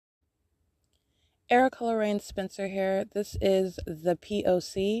Erica Lorraine Spencer here. This is the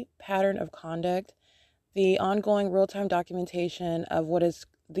POC, Pattern of Conduct, the ongoing real-time documentation of what is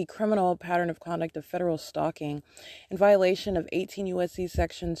the criminal pattern of conduct of federal stalking in violation of 18 U.S.C.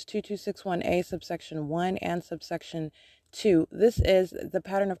 sections 2261A subsection 1 and subsection 2. This is the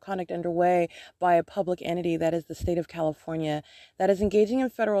pattern of conduct underway by a public entity, that is the state of California, that is engaging in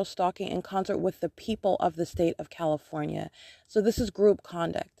federal stalking in concert with the people of the state of California. So this is group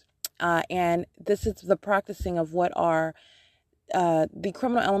conduct. And this is the practicing of what are the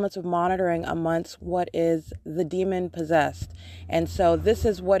criminal elements of monitoring amongst what is the demon possessed. And so this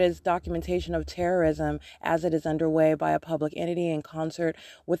is what is documentation of terrorism as it is underway by a public entity in concert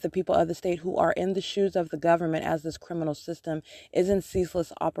with the people of the state who are in the shoes of the government as this criminal system is in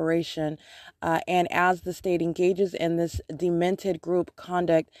ceaseless operation. And as the state engages in this demented group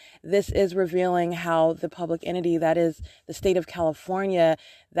conduct, this is revealing how the public entity, that is the state of California,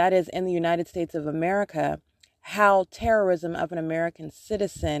 that is in the United States of America, how terrorism of an American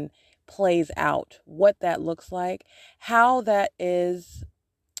citizen plays out, what that looks like, how that is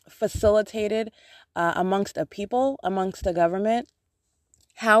facilitated amongst a people, amongst a government,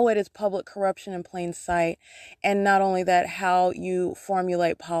 how it is public corruption in plain sight, and not only that, how you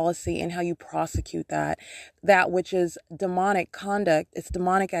formulate policy and how you prosecute that which is demonic conduct, it's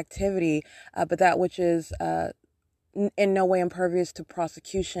demonic activity, but that which is in no way impervious to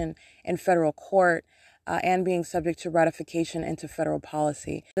prosecution in federal court, and being subject to ratification into federal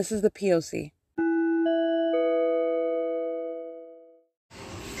policy. This is the POC.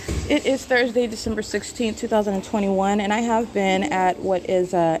 It is Thursday, December 16th, 2021, and I have been at what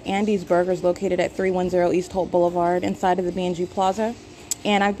is Andy's Burgers, located at 310 East Holt Boulevard inside of the B&G Plaza.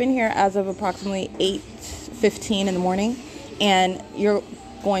 And I've been here as of approximately 8:15 in the morning, and you're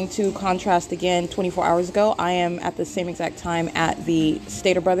going to contrast again 24 hours ago. I am at the same exact time at the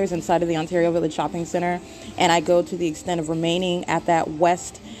Stater Brothers inside of the Ontario Village Shopping Center, and I go to the extent of remaining at that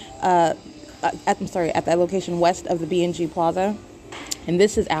at that location west of the B&G Plaza. And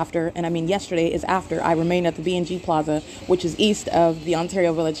this is after, and I mean yesterday is after I remained at the B&G Plaza, which is east of the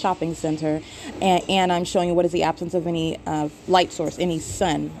Ontario Village Shopping Center, and I'm showing you what is the absence of any light source, any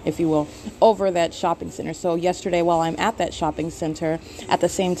sun, if you will, over that shopping center. So yesterday, while I'm at that shopping center, at the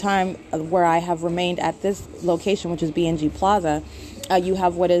same time where I have remained at this location, which is B&G Plaza, you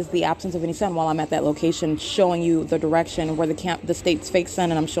have what is the absence of any sun while I'm at that location, showing you the direction where the state's fake sun,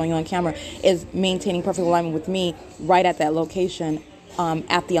 and I'm showing you on camera, is maintaining perfect alignment with me right at that location.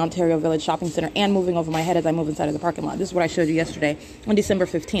 At the Ontario Village Shopping Center, and moving over my head as I move inside of the parking lot. This is what I showed you yesterday on December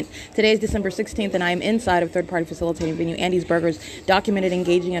 15th. Today is December 16th, and I am inside of third-party facilitating venue Andy's Burgers, documented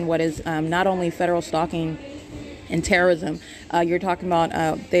engaging in what is not only federal stalking and terrorism. You're talking about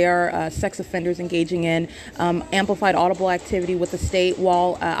they are sex offenders engaging in amplified audible activity with the state,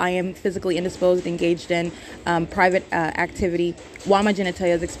 while I am physically indisposed, engaged in private activity, while my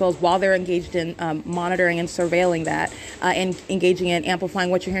genitalia is exposed, while they're engaged in monitoring and surveilling that, and engaging in amplifying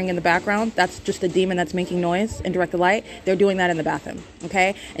what you're hearing in the background. That's just a demon that's making noise in directed light. They're doing that in the bathroom,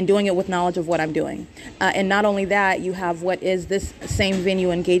 okay? And doing it with knowledge of what I'm doing. And not only that, you have what is this same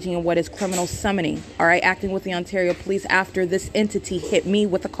venue engaging in what is criminal summoning, all right? Acting with the Ontario Police after this entity hit me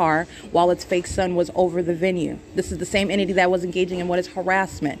with a car while its fake son was over the venue. This is the same entity that was engaging in what is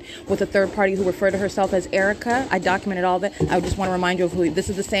harassment with a third party who referred to herself as Erica. I documented all that. I just want to remind you of who. This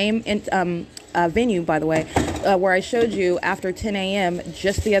is the same venue, by the way, where I showed you after 10 a.m.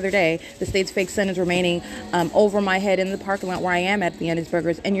 just the other day, the state's fake sun is remaining over my head in the parking lot where I am at the Andy's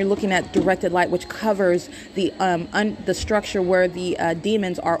Burgers, and you're looking at directed light, which covers the structure where the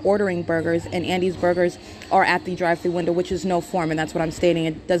demons are ordering burgers, and Andy's Burgers are at the drive-thru window, which is no form, and that's what I'm stating.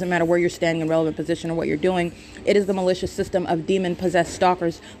 It doesn't matter where you're standing in relevant position or what you're doing. It is the malicious system of demon-possessed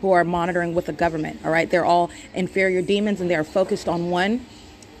stalkers who are monitoring with the government, all right? They're all inferior demons, and they are focused on one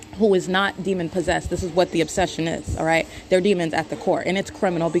who is not demon possessed. This is what the obsession is, all right? They're demons at the core, and it's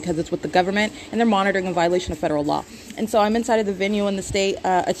criminal because it's with the government, and they're monitoring in violation of federal law. And so I'm inside of the venue in the state,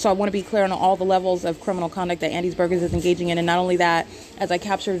 so I want to be clear on all the levels of criminal conduct that Andy's Burgers is engaging in. And not only that, as I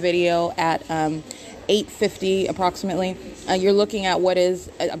captured video at 8:50 approximately, you're looking at what is,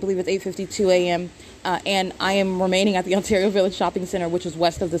 I believe it's 8:52 a.m., and I am remaining at the Ontario Village Shopping Center, which is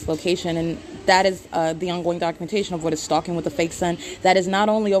west of this location, and that is the ongoing documentation of what is stalking with the fake sun. That is not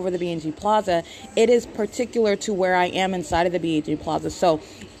only over the B&G Plaza, it is particular to where I am inside of the B&G Plaza. So,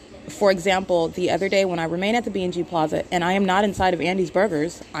 for example, the other day when I remain at the B&G Plaza, and I am not inside of Andy's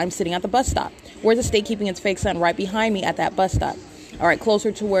Burgers, I'm sitting at the bus stop. Where's the state keeping its fake sun? Right behind me at that bus stop. All right,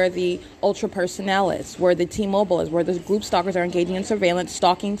 closer to where the Ultra Personnel is, where the T-Mobile is, where the group stalkers are engaging in surveillance,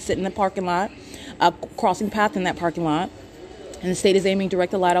 stalking, sitting in the parking lot, crossing path in that parking lot, And the state is aiming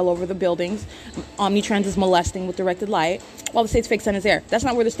directed light all over the buildings. Omnitrans is molesting with directed light while the state's fake sun is there. That's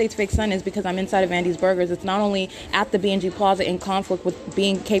not where the state's fake sun is, because I'm inside of Andy's Burgers. It's not only at the B&G Plaza in conflict with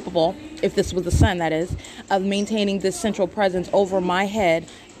being capable, if this was the sun, that is, of maintaining this central presence over my head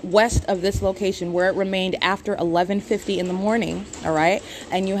west of this location where it remained after 11:50 in the morning, all right?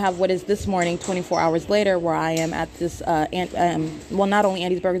 And you have what is this morning, 24 hours later, where I am at this, not only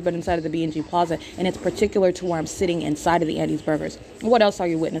Andy's Burgers, but inside of the B&G Plaza, and it's particular to where I'm sitting inside of the Andy's Burgers. What else are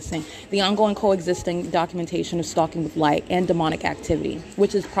you witnessing? The ongoing coexisting documentation of stalking with light and demonic activity,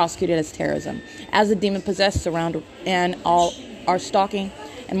 which is prosecuted as terrorism. As the demon-possessed surround and all are stalking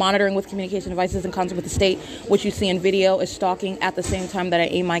and monitoring with communication devices in concert with the state, which you see in video is stalking at the same time that I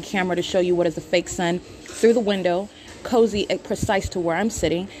aim my camera to show you what is the fake sun through the window, cozy, precise to where I'm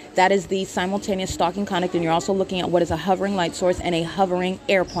sitting. That is the simultaneous stalking conduct, and you're also looking at what is a hovering light source and a hovering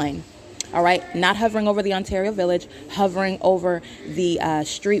airplane. All right, not hovering over the Ontario Village, hovering over the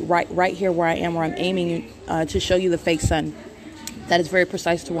street right here where I am, where I'm aiming to show you the fake sun. That is very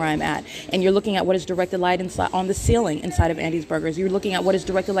precise to where I'm at. And you're looking at what is directed light on the ceiling inside of Andy's Burgers. You're looking at what is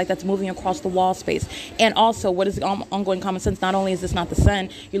directed light that's moving across the wall space. And also what is ongoing common sense. Not only is this not the sun,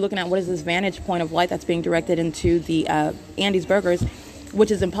 you're looking at what is this vantage point of light that's being directed into the Andy's Burgers,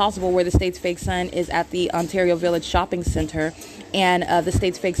 which is impossible, where the state's fake sun is at the Ontario Village Shopping Center. And the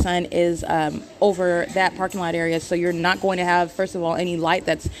state's fake sun is over that parking lot area. So you're not going to have, first of all, any light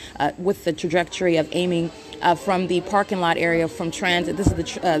that's with the trajectory of aiming from the parking lot area from transit. This is the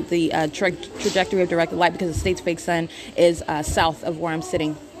trajectory of directed light, because the state's fake sun is south of where I'm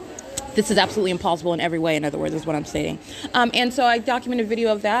sitting. This is absolutely impossible in every way, in other words, is what I'm stating. And so I documented a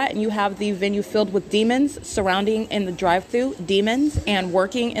video of that, and you have the venue filled with demons surrounding in the drive-thru, demons, and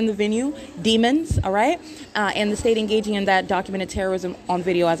working in the venue, demons, all right? And the state engaging in that documented terrorism on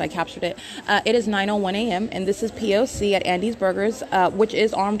video as I captured it. It is 9:01 a.m., and this is POC at Andy's Burgers, which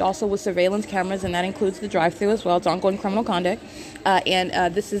is armed also with surveillance cameras, and that includes the drive-thru as well. It's ongoing criminal conduct, and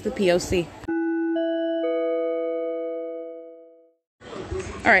this is the POC.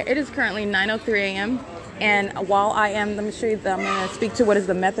 All right, it is currently 9:03 a.m. And while let me show you, I'm going to speak to what is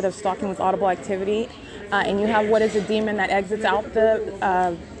the method of stalking with audible activity. And you have what is a demon that exits out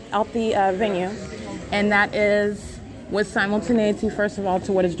the venue. And that is with simultaneity, first of all,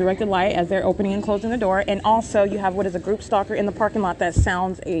 to what is directed light as they're opening and closing the door. And also you have what is a group stalker in the parking lot that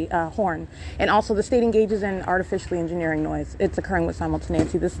sounds a horn. And also the state engages in artificially engineering noise. It's occurring with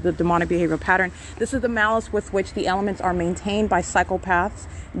simultaneity. This is the demonic behavioral pattern. This is the malice with which the elements are maintained by psychopaths,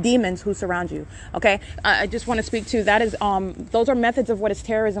 demons who surround you. Okay, I just want to speak to that is those are methods of what is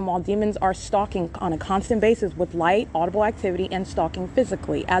terrorism, while demons are stalking on a constant basis with light, audible activity, and stalking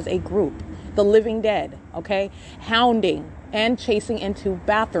physically as a group. The living dead, okay, hounding and chasing into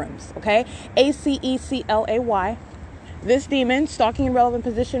bathrooms, okay, ACECLAY. This demon stalking in relevant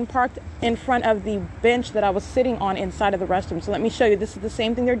position parked in front of the bench that I was sitting on inside of the restroom. So let me show you. This is the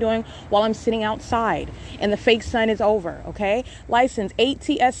same thing they're doing while I'm sitting outside and the fake sun is over, okay? License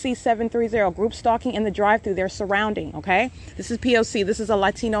 8TSC730, group stalking in the drive-thru. They're surrounding, okay? This is POC. This is a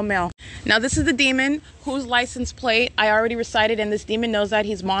Latino male. Now, this is the demon whose license plate I already recited, and this demon knows that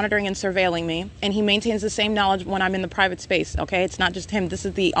he's monitoring and surveilling me, and he maintains the same knowledge when I'm in the private space, okay? It's not just him. This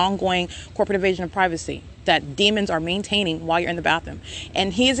is the ongoing corporate invasion of privacy that demons are maintaining while you're in the bathroom.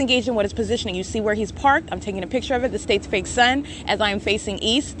 And he is engaged in what is positioning. You see where he's parked. I'm taking a picture of it. The state's fake sun as I am facing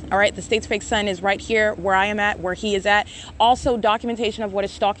east. All right. The state's fake sun is right here where I am at, where he is at. Also documentation of what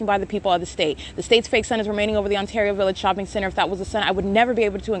is stalking by the people of the state. The state's fake sun is remaining over the Ontario Village Shopping Center. If that was the sun, I would never be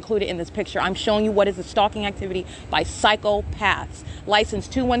able to include it in this picture. I'm showing you what is the stalking activity by psychopaths. License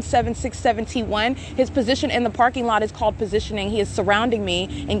 21767T1. His position in the parking lot is called positioning. He is surrounding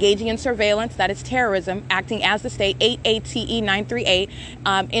me, engaging in surveillance. That is terrorism. Acting as the state, 8ATE938,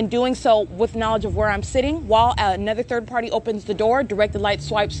 in doing so with knowledge of where I'm sitting, while another third party opens the door, directed light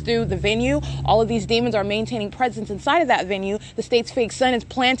swipes through the venue. All of these demons are maintaining presence inside of that venue. The state's fake sun is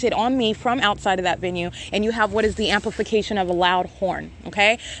planted on me from outside of that venue, and you have what is the amplification of a loud horn,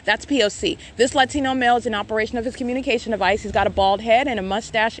 okay? That's POC. This Latino male is in operation of his communication device. He's got a bald head and a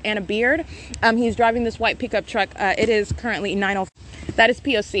mustache and a beard. He's driving this white pickup truck. It is currently 9:05. That is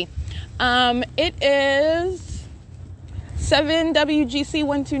POC. It is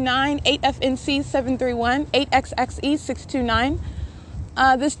 7WGC129, 8FNC731, 8XXE629.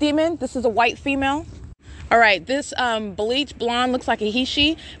 This demon, this is a white female. All right, this bleach blonde looks like a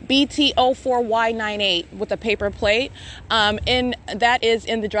he/she, BT04Y98 with a paper plate. And that is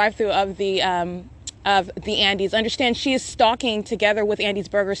in the drive-thru of the of the Andes. Understand, she is stalking together with Andy's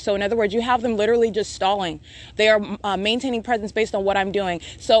Burgers. So in other words, you have them literally just stalling. They are maintaining presence based on what I'm doing.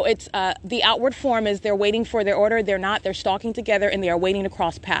 So it's the outward form is they're waiting for their order. They're not. They're stalking together and they are waiting to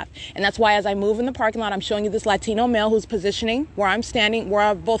cross path. And that's why as I move in the parking lot, I'm showing you this Latino male who's positioning where I'm standing, where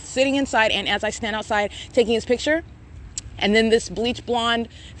I'm both sitting inside and as I stand outside taking his picture. And then this bleach blonde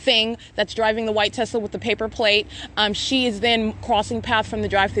thing that's driving the white Tesla with the paper plate, she is then crossing path from the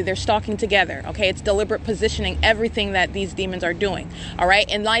drive-thru. They're stalking together, okay? It's deliberate positioning, everything that these demons are doing, all right?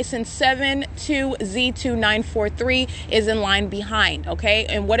 And license 72Z2943 is in line behind, okay?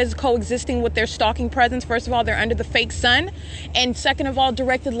 And what is coexisting with their stalking presence? First of all, they're under the fake sun. And second of all,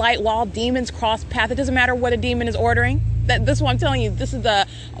 directed light while demons cross path. It doesn't matter what a demon is ordering. This is what I'm telling you. This is the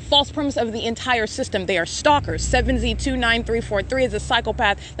false premise of the entire system. They are stalkers. 7Z29343 is a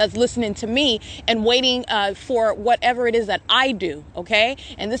psychopath that's listening to me and waiting for whatever it is that I do, okay?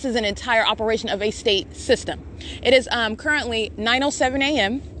 And this is an entire operation of a state system. It is currently 9:07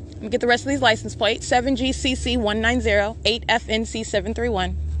 a.m. Let me get the rest of these license plates. 7GCC190,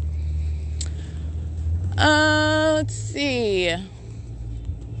 8FNC731. Let's see.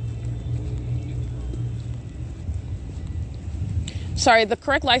 Sorry, the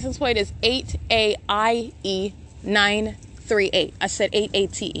correct license plate is 8AIE938. I said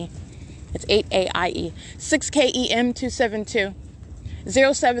 8ATE. It's 8AIE. 6KEM272.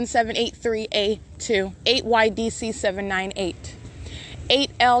 07783A2. 8YDC798.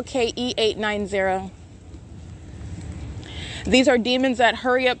 8LKE890. These are demons that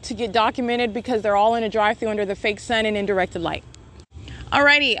hurry up to get documented because they're all in a drive-thru under the fake sun and in directed light.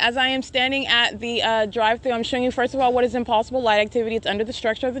 Alrighty, as I am standing at the drive-thru, I'm showing you first of all what is impossible light activity. It's under the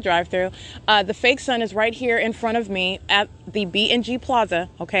structure of the drive-thru. The fake sun is right here in front of me at the B&G Plaza,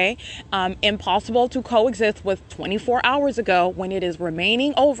 okay? Impossible to coexist with 24 hours ago when it is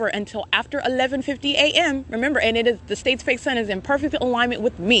remaining over until after 11:50 a.m. Remember, and it is the state's fake sun is in perfect alignment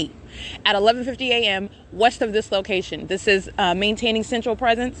with me at 11:50 a.m. west of this location. This is maintaining central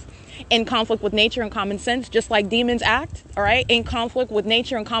presence in conflict with nature and common sense, just like demons act, all right, in conflict with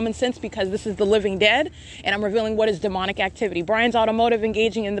nature and common sense, because this is the living dead, and I'm revealing what is demonic activity. Brian's Automotive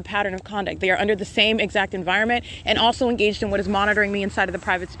engaging in the pattern of conduct. They are under the same exact environment and also engaged in what is monitoring me inside of the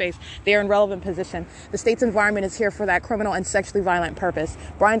private space. They are in relevant position. The state's environment is here for that criminal and sexually violent purpose.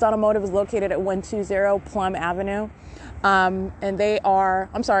 Brian's Automotive is located at 120 Plum Avenue, and they are,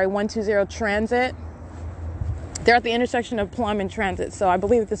 120 Transit. They're at the intersection of Plum and Transit. So I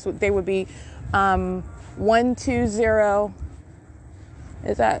believe they would be 120,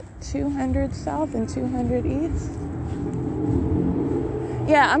 is that 200 South and 200 East?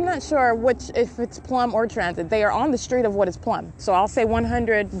 Yeah, I'm not sure if it's Plum or Transit. They are on the street of what is Plum. So I'll say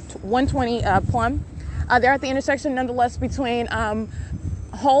 120 Plum. They're at the intersection nonetheless between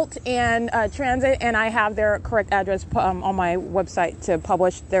Holt and Transit, and I have their correct address on my website to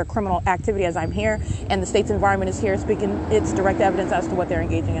publish their criminal activity as I'm here, and the state's environment is here speaking its direct evidence as to what they're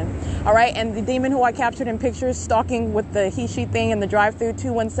engaging in. All right, and the demon who I captured in pictures stalking with the he-she thing in the drive-thru,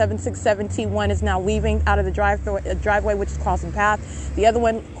 21767T1, is now leaving out of the driveway, which is crossing path. The other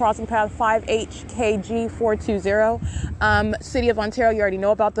one crossing path, 5HKG420. City of Ontario, you already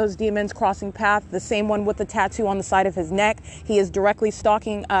know about those demons crossing path. The same one with the tattoo on the side of his neck. He is directly stalking.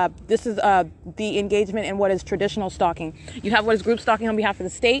 This is the engagement in what is traditional stalking. You have what is group stalking on behalf of the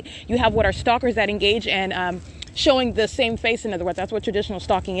state. You have what are stalkers that engage in showing the same face. In other words, that's what traditional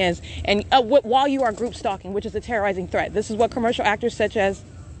stalking is. And while you are group stalking, which is a terrorizing threat, this is what commercial actors such as,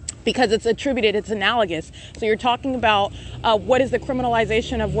 because it's attributed, it's analogous. So you're talking about what is the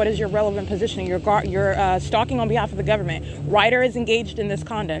criminalization of what is your relevant positioning. You're stalking on behalf of the government. Ryder is engaged in this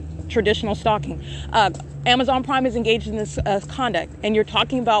conduct, traditional stalking. Amazon Prime is engaged in this conduct, and you're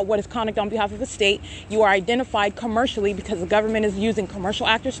talking about what is conduct on behalf of the state. You are identified commercially because the government is using commercial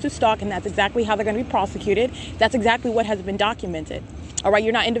actors to stalk, and that's exactly how they're going to be prosecuted. That's exactly what has been documented. All right,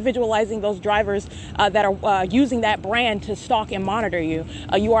 you're not individualizing those drivers that are using that brand to stalk and monitor you.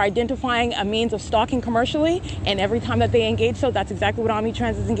 You are identifying a means of stalking commercially, and every time that they engage, so that's exactly what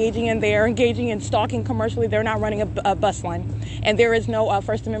Omnitrans is engaging in. They are engaging in stalking commercially. They're not running a bus line, and there is no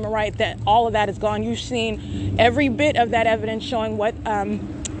First Amendment right. That all of that is gone. You've seen every bit of that evidence showing what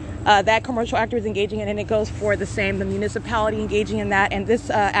that commercial actor is engaging in, and it goes for the same. The municipality engaging in that, and this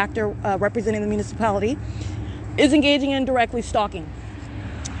actor representing the municipality is engaging in directly stalking.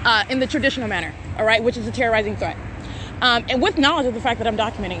 In the traditional manner, all right, which is a terrorizing threat. And with knowledge of the fact that I'm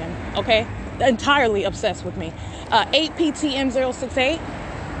documenting him, okay, entirely obsessed with me. 8PTM068.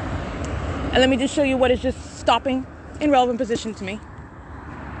 And let me just show you what is just stopping in relevant position to me.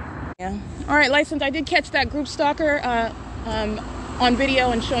 Yeah. All right, license, I did catch that group stalker on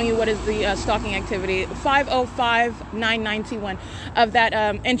video and showing you what is the stalking activity. 50599T1 of that,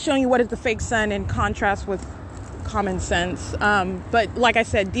 and showing you what is the fake sun in contrast with common sense. But like I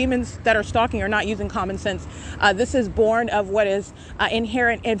said, demons that are stalking are not using common sense. This is born of what is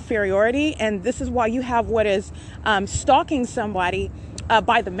inherent inferiority, and this is why you have what is stalking somebody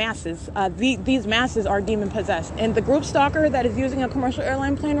by the masses. These masses are demon possessed, and the group stalker that is using a commercial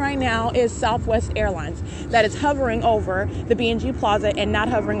airline plane right now is Southwest Airlines, that is hovering over the B&G Plaza and not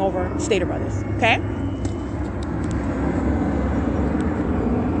hovering over Stater Brothers. Okay.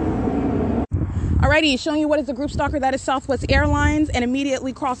 Alrighty, showing you what is the group stalker, that is Southwest Airlines, and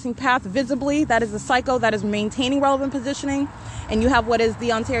immediately crossing path visibly, that is the psycho that is maintaining relevant positioning. And you have what is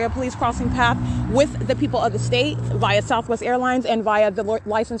the Ontario Police crossing path with the people of the state via Southwest Airlines and via the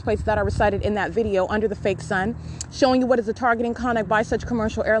license plates that are recited in that video under the fake sun, showing you what is the targeting conduct by such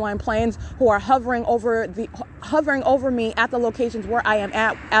commercial airline planes who are hovering over me at the locations where I am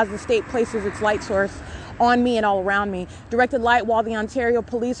at as the state places its light source on me and all around me. Directed light while the Ontario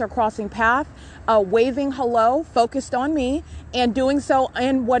Police are crossing path, waving hello, focused on me, and doing so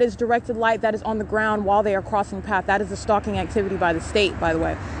in what is directed light that is on the ground while they are crossing path. That is the stalking activity by the state, by the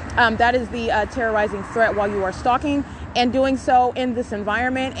way. That is the terrorizing threat while you are stalking, and doing so in this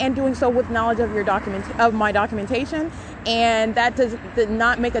environment, and doing so with knowledge of your my documentation. And that did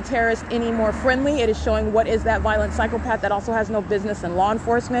not make a terrorist any more friendly. It is showing what is that violent psychopath that also has no business in law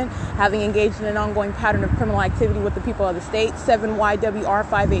enforcement, having engaged in an ongoing pattern of criminal activity with the people of the state.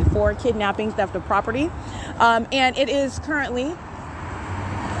 7YWR584, kidnapping, theft of property. And it is currently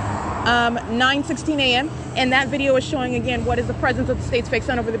 9:16 a.m. and that video is showing again what is the presence of the state's fake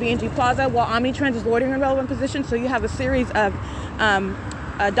sun over the B&G Plaza while Omnitrans is loitering in relevant position. So you have a series of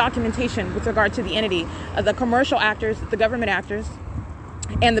documentation with regard to the entity, the commercial actors, the government actors,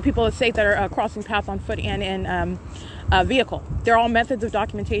 and the people of the state that are crossing path on foot and in vehicle. They're all methods of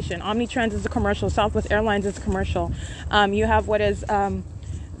documentation. Omnitrans is a commercial. Southwest Airlines is a commercial. You have what is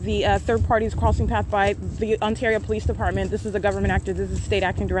the third parties crossing path by the Ontario Police Department. This is a government actor. This is the state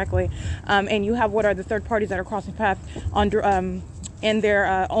acting directly. And you have what are the third parties that are crossing path on in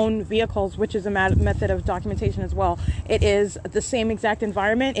their own vehicles, which is a method of documentation as well. It is the same exact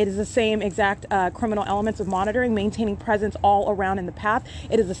environment. It is the same exact criminal elements of monitoring, maintaining presence all around in the path.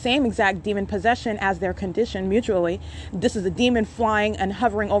 It is the same exact demon possession as their condition mutually. This is a demon flying and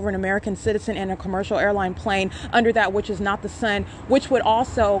hovering over an American citizen in a commercial airline plane under that which is not the sun, which would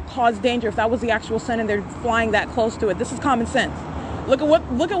also cause danger if that was the actual sun and they're flying that close to it. This is common sense. Look at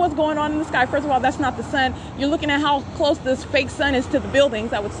what's going on in the sky. First of all, that's not the sun. You're looking at how close this fake sun is to the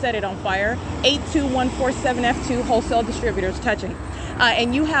buildings that would set it on fire. 82147F2 wholesale distributors touching.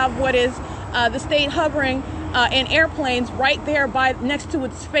 And you have what is the state hovering in airplanes right there by next to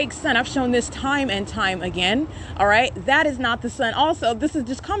its fake sun. I've shown this time and time again. All right, that is not the sun. Also, this is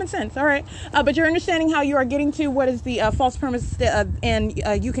just common sense. All right, but you're understanding how you are getting to what is the false premise, and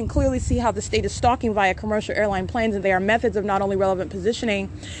you can clearly see how the state is stalking via commercial airline planes, and they are methods of not only relevant positioning,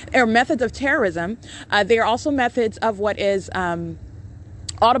 they are methods of terrorism. They are also methods of what is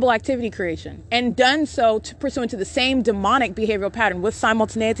audible activity creation, and done so pursuant to the same demonic behavioral pattern with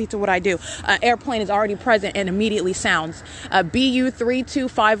simultaneity to what I do. Airplane is already present and immediately sounds.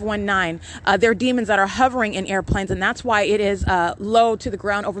 BU32519. They're demons that are hovering in airplanes, and that's why it is low to the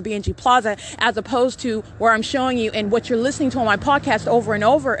ground over B&G Plaza, as opposed to where I'm showing you and what you're listening to on my podcast over and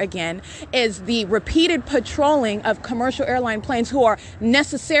over again is the repeated patrolling of commercial airline planes who are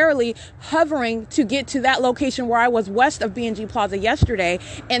necessarily hovering to get to that location where I was west of B&G Plaza yesterday,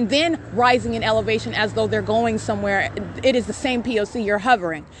 and then rising in elevation as though they're going somewhere. It is the same POC. You're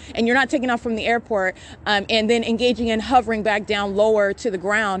hovering, and you're not taking off from the airport and then engaging in hovering back down lower to the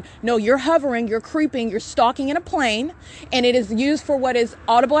ground. No, you're hovering, you're creeping, you're stalking in a plane, and it is used for what is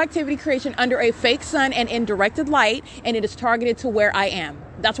audible activity creation under a fake sun and in directed light, and it is targeted to where I am.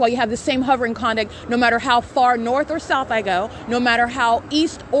 That's why you have the same hovering conduct no matter how far north or south I go, no matter how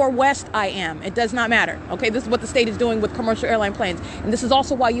east or west I am. It does not matter. Okay, this is what the state is doing with commercial airline planes. And this is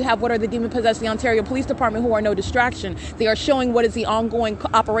also why you have what are the demon-possessed, the Ontario Police Department, who are no distraction. They are showing what is the ongoing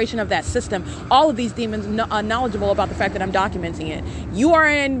operation of that system. All of these demons are knowledgeable about the fact that I'm documenting it. You are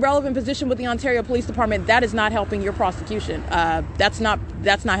in relevant position with the Ontario Police Department. That is not helping your prosecution. That's not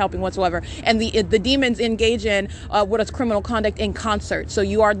helping whatsoever. And the demons engage in what is criminal conduct in concert.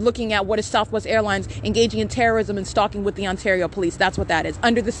 So you are looking at what is Southwest Airlines engaging in terrorism and stalking with the Ontario Police. That's what that is,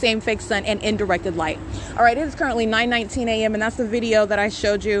 under the same fake sun and in directed light. All right, it is currently 9:19 a.m. and that's the video that I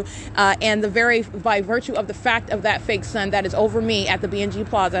showed you. And by virtue of the fact of that fake sun that is over me at the B&G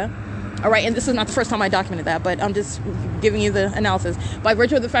Plaza. All right, and this is not the first time I documented that, but I'm just giving you the analysis. By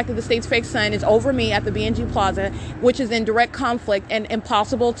virtue of the fact that the state's fake sun is over me at the B&G Plaza, which is in direct conflict and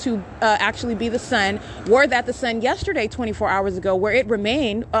impossible to actually be the sun, were that the sun yesterday, 24 hours ago, where it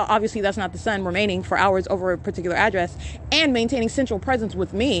remained, obviously that's not the sun remaining for hours over a particular address, and maintaining central presence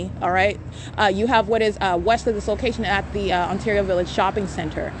with me, all right? You have what is west of this location at the Ontario Village Shopping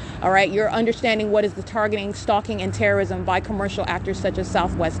Center, all right? You're understanding what is the targeting, stalking, and terrorism by commercial actors such as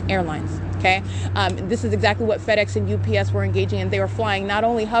Southwest Airlines. Okay, this is exactly what FedEx and UPS were engaging in. They were flying, not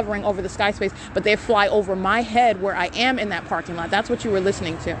only hovering over the sky space, but they fly over my head where I am in that parking lot. That's what you were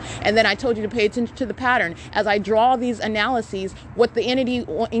listening to. And then I told you to pay attention to the pattern. As I draw these analyses, what the entity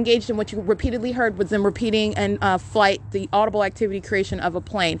engaged in, what you repeatedly heard, was them repeating and flight, the audible activity creation of a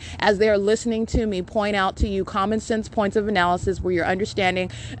plane. As they are listening to me point out to you common sense points of analysis where you're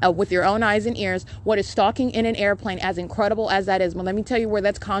understanding with your own eyes and ears what is stalking in an airplane, as incredible as that is. Well, let me tell you where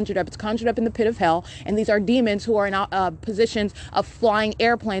that's conjured up. It's conjured up in the pit of hell, and these are demons who are in positions of flying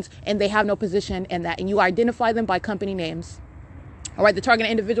airplanes, and they have no position in that, and you identify them by company names. All right, the target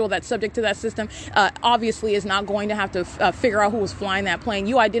individual that's subject to that system obviously is not going to have to figure out who was flying that plane.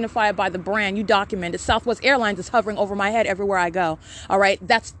 You identify it by the brand. You document it. Southwest Airlines is hovering over my head everywhere I go. All right,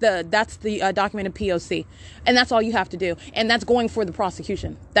 that's the documented POC, and that's all you have to do. And that's going for the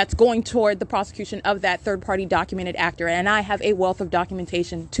prosecution. That's going toward the prosecution of that third-party documented actor. And I have a wealth of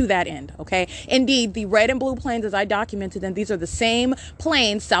documentation to that end. Okay, indeed, the red and blue planes, as I documented them, these are the same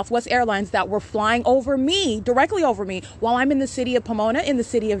planes, Southwest Airlines, that were flying over me, directly over me, while I'm in the city of Pomona, in the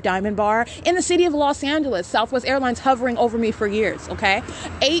city of Diamond Bar, in the city of Los Angeles. Southwest Airlines hovering over me for years, okay?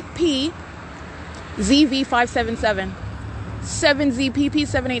 8P ZV577, 7ZPP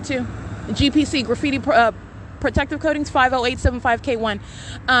 782, GPC graffiti protective coatings 50875K1.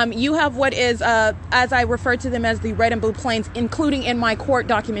 You have what is, as I refer to them as the red and blue planes, including in my court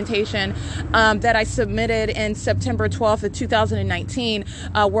documentation that I submitted in September 12th of 2019,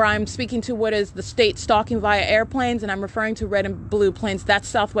 where I'm speaking to what is the state stalking via airplanes, and I'm referring to red and blue planes. That's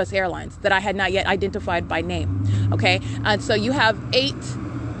Southwest Airlines that I had not yet identified by name. Okay, so you have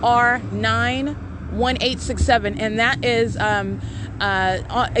 8R91867, and that is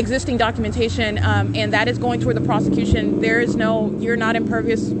existing documentation, and that is going toward the prosecution. There is no, you're not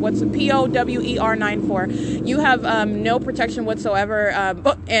impervious. What's a POWER94? You have no protection whatsoever.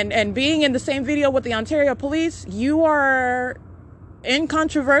 And being in the same video with the Ontario police, you are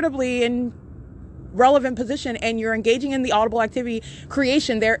incontrovertibly in relevant position, and you're engaging in the audible activity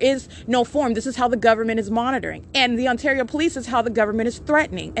creation. There is no form. This is how the government is monitoring, and the Ontario police is how the government is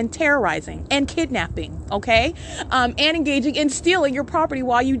threatening and terrorizing and kidnapping, okay, and engaging in stealing your property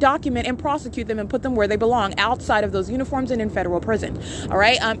while you document and prosecute them and put them where they belong, outside of those uniforms and in federal prison. All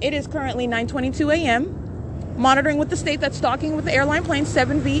right, it is currently 9:22 a.m. monitoring with the state that's stalking with the airline plane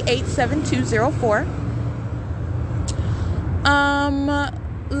 7V87204.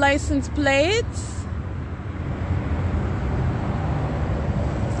 License plates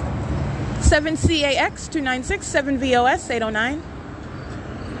 7CAX 296, 7VOS 809,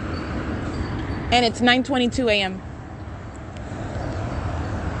 and it's 9:22 a.m.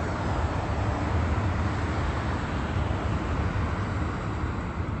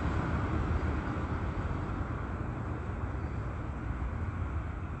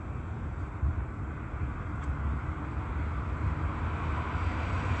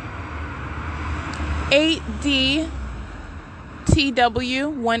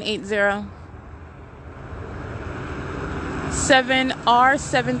 $8DTW180,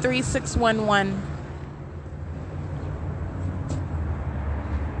 7R73611,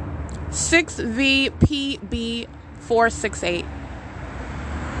 6VPB468,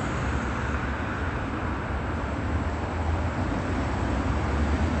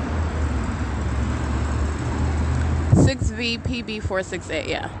 6VPB468,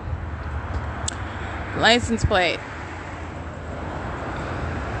 yeah. License plate.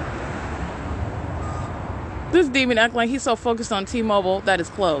 This demon acting like he's so focused on T-Mobile that is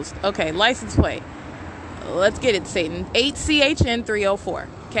closed. Okay, license plate. Let's get it, Satan. 8CHN304.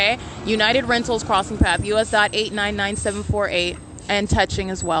 Okay, United Rentals crossing path. US.899748 and touching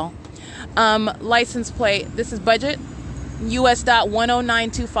as well. License plate. This is budget.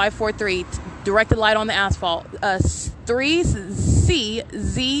 US.1092543. Directed light on the asphalt.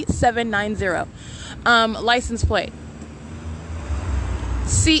 3CZ790. License plate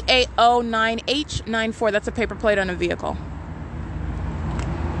CA09H94. That's a paper plate on a vehicle.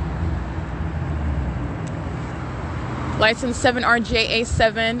 License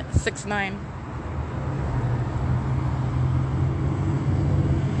 7RJA769.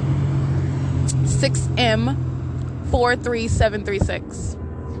 M43736.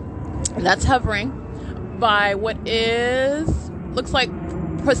 That's hovering by what is, looks like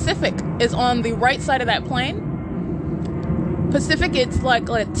Pacific is on the right side of that plane. Pacific, it's like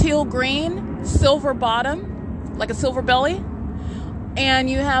a teal green, silver bottom, like a silver belly. And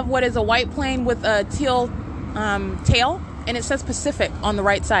you have what is a white plane with a teal tail, and it says Pacific on the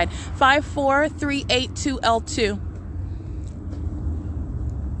right side. 54382L2.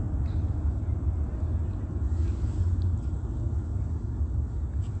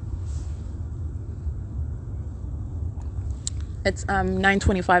 It's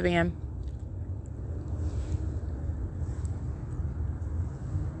 9:25 a.m.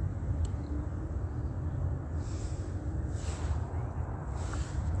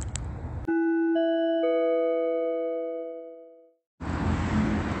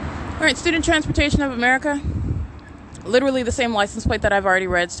 All right, Student Transportation of America. Literally the same license plate that I've already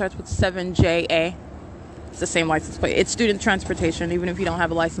read. Starts with 7JA. It's the same license plate. It's student transportation, even if you don't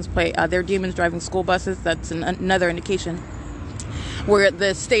have a license plate. They're demons driving school buses. That's another indication where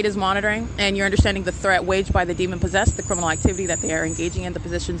the state is monitoring and you're understanding the threat waged by the demon possessed, the criminal activity that they are engaging in, the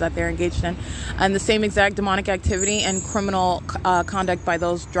positions that they're engaged in, and the same exact demonic activity and criminal conduct by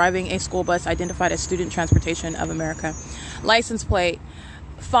those driving a school bus identified as Student Transportation of America. License plate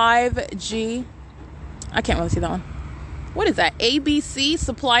 5G, I can't really see that one. What is that? ABC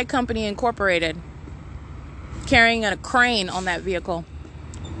Supply Company Incorporated, carrying a crane on that vehicle.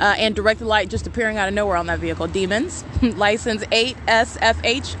 And directed light just appearing out of nowhere on that vehicle. Demons. License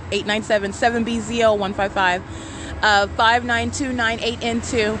 8SFH 897-7BZL155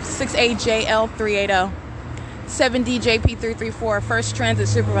 59298N2 6AJL380 7DJP334. First Transit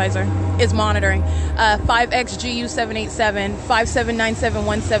Supervisor is monitoring. 5XGU787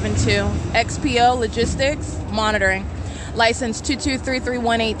 5797172 XPO Logistics monitoring. License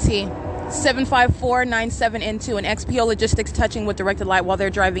 22331AT 75497N2 and XPO Logistics touching with directed light while they're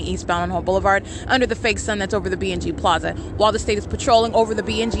driving eastbound on Hope Boulevard under the fake sun that's over the B&G Plaza. While the state is patrolling over the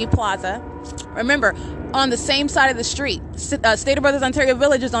B&G Plaza, remember, on the same side of the street, State of Brothers Ontario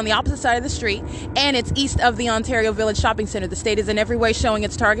Village is on the opposite side of the street, and it's east of the Ontario Village Shopping Center. The state is in every way showing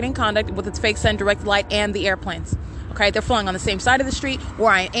its targeting conduct with its fake sun, directed light, and the airplanes. Okay, they're flying on the same side of the street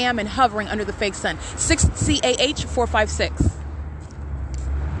where I am and hovering under the fake sun. 6CAH456.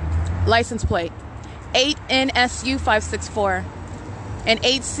 License plate 8NSU564 and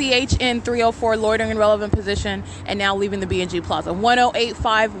 8CHN304 loitering in relevant position and now leaving the B&G Plaza.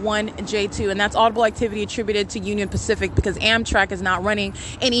 10851J2, and that's audible activity attributed to Union Pacific because Amtrak is not running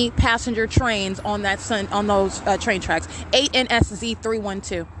any passenger trains on those train tracks.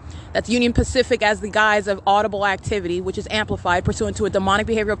 8NSZ312. That's Union Pacific as the guise of audible activity, which is amplified pursuant to a demonic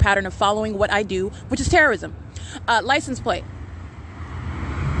behavioral pattern of following what I do, which is terrorism. License plate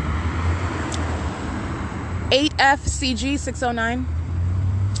 8FCG609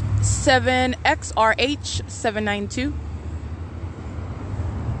 7XRH792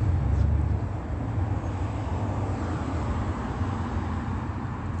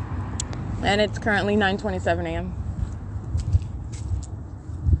 and it's currently 9:27 a.m.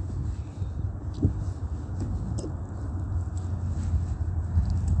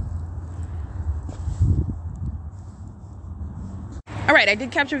 All right, I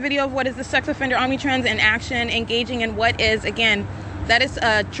did capture video of what is the sex offender omnitrans in action, engaging in what is, again, that is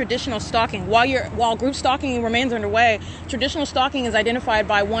traditional stalking. While group stalking remains underway, traditional stalking is identified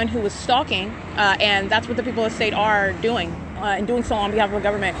by one who is stalking, and that's what the people of the state are doing, and doing so on behalf of the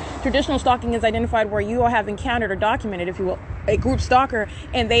government. Traditional stalking is identified where you have encountered or documented, if you will, a group stalker,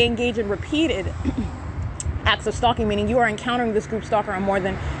 and they engage in repeated acts of stalking, meaning you are encountering this group stalker on more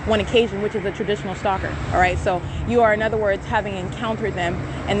than one occasion, which is a traditional stalker. All right, so you are, in other words, having encountered them,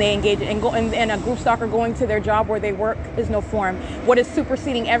 and they engage and a group stalker going to their job where they work is no form. What is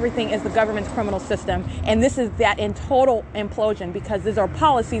superseding everything is the government's criminal system, and this is that in total implosion because these are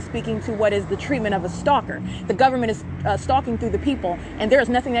policies speaking to what is the treatment of a stalker. The government is stalking through the people, and there is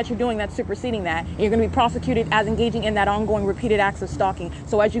nothing that you're doing that's superseding that. And you're going to be prosecuted as engaging in that ongoing repeated acts of stalking.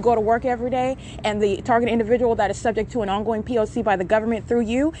 So as you go to work every day, and the target individual that is subject to an ongoing POC by the government through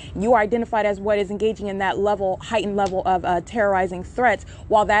you are identified as what is engaging in that heightened level of terrorizing threats,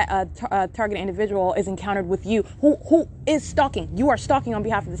 while that target individual is encountered with you, who is stalking. You are stalking on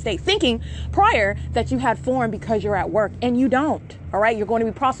behalf of the state, thinking prior that you had form because you're at work, and you don't. All right, you're going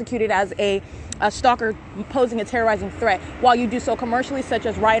to be prosecuted as a stalker posing a terrorizing threat while you do so commercially, such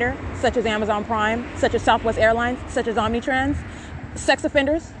as Ryder, such as Amazon Prime, such as Southwest Airlines, such as Omnitrans. Sex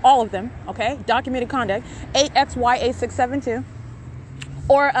offenders, all of them, okay? Documented conduct, 8XYA672.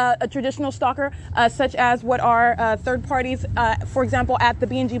 or a traditional stalker, such as what are third parties, for example, at the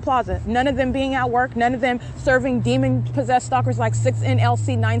B&G Plaza. None of them being at work, none of them serving demon-possessed stalkers like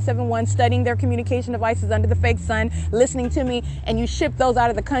 6NLC971, studying their communication devices under the fake sun, listening to me, and you ship those out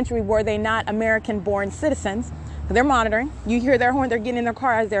of the country. Were they not American-born citizens? They're monitoring. You hear their horn, they're getting in their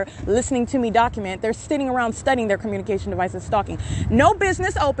car as they're listening to me document. They're sitting around studying their communication devices, stalking. No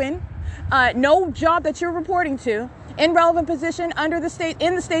business open, no job that you're reporting to, in relevant position under the state,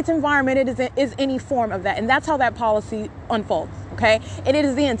 in the state's environment, it is any form of that. And that's how that policy unfolds, okay? And it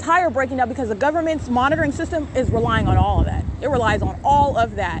is the entire breaking down because the government's monitoring system is relying on all of that. It relies on all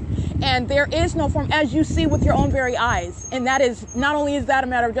of that. And there is no form, as you see with your own very eyes. And that is, not only is that a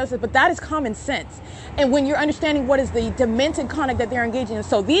matter of justice, but that is common sense. And when you're understanding what is the demented conduct that they're engaging in.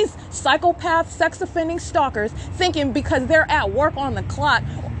 So these psychopath, sex offending stalkers thinking because they're at work on the clock,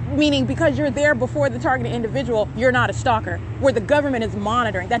 meaning because you're there before the targeted individual, you're not a stalker, where the government is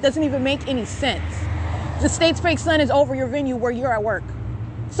monitoring. That doesn't even make any sense. The state's fake sun is over your venue where you're at work.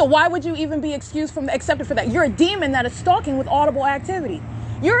 So why would you even be accepted for that? You're a demon that is stalking with audible activity.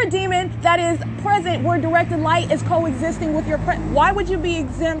 You're a demon that is present where directed light is coexisting with your Why would you be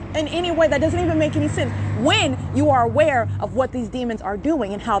exempt in any way? That doesn't even make any sense when you are aware of what these demons are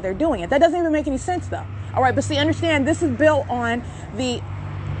doing and how they're doing it. That doesn't even make any sense though. All right, but see, understand this is built on the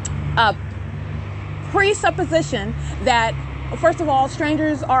presupposition that, first of all,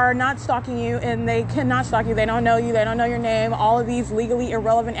 strangers are not stalking you and they cannot stalk you. They don't know you. They don't know your name. All of these legally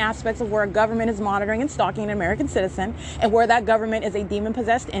irrelevant aspects of where a government is monitoring and stalking an American citizen and where that government is a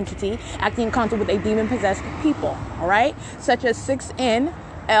demon-possessed entity acting in concert with a demon-possessed people, all right? Such as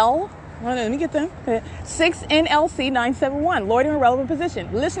 6NL. Let me get them. 6NLC971, loitering in relevant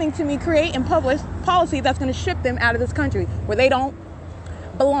position. Listening to me create and publish policy that's going to ship them out of this country where they don't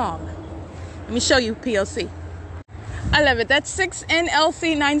belong. Let me show you POC. I love it. That's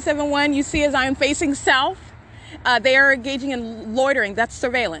 6NLC971. You see as I am facing south, they are engaging in loitering. That's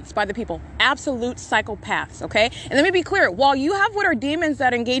surveillance by the people. Absolute psychopaths, okay? And let me be clear. While you have what are demons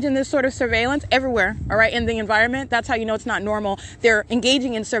that engage in this sort of surveillance everywhere, all right, in the environment, that's how you know it's not normal. They're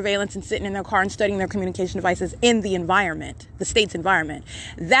engaging in surveillance and sitting in their car and studying their communication devices in the environment, the state's environment.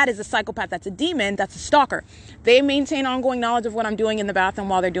 That is a psychopath. That's a demon. That's a stalker. They maintain ongoing knowledge of what I'm doing in the bathroom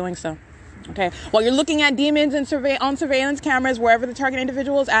while they're doing so. Okay, while you're looking at demons and on surveillance cameras, wherever the target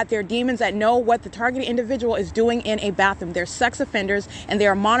individual is at, there are demons that know what the target individual is doing in a bathroom. They're sex offenders and they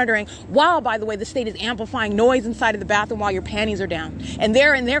are monitoring while, by the way, the state is amplifying noise inside of the bathroom while your panties are down. And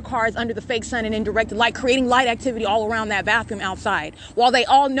they're in their cars under the fake sun and in directed light, creating light activity all around that bathroom outside. While they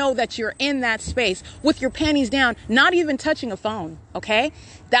all know that you're in that space with your panties down, not even touching a phone. Okay,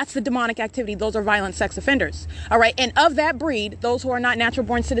 that's the demonic activity. Those are violent sex offenders. All right. And of that breed, those who are not natural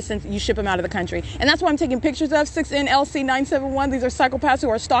born citizens, you ship them out of the country. And that's why I'm taking pictures of 6NLC971. These are psychopaths who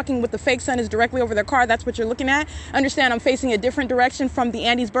are stalking with the fake sun is directly over their car. That's what you're looking at. Understand I'm facing a different direction from the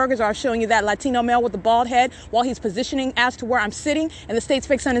Andy's Burgers. I was showing you that Latino male with the bald head while he's positioning as to where I'm sitting. And the state's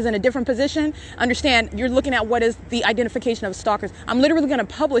fake sun is in a different position. Understand you're looking at what is the identification of stalkers. I'm literally going to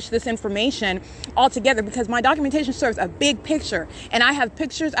publish this information all together because my documentation serves a big picture. And I have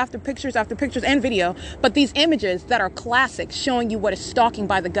pictures after pictures after pictures and video, but these images that are classic showing you what is stalking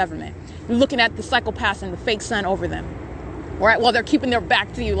by the government. You're looking at the psychopaths and the fake sun over them, all right, while they're keeping their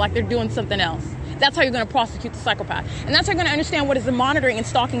back to you like they're doing something else. That's how you're going to prosecute the psychopath. And that's how you're going to understand what is the monitoring and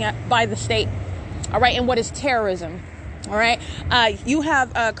stalking by the state, all right, and what is terrorism. All right. You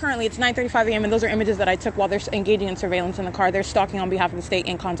have currently it's 9:35 a.m. and those are images that I took while they're engaging in surveillance in the car. They're stalking on behalf of the state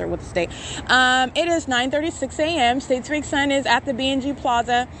in concert with the state. It is 9:36 a.m. State's fake sun is at the B&G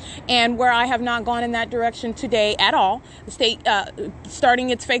Plaza, and where I have not gone in that direction today at all. The state starting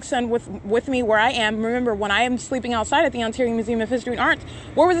its fake sun with me where I am. Remember, when I am sleeping outside at the Ontario Museum of History and Arts,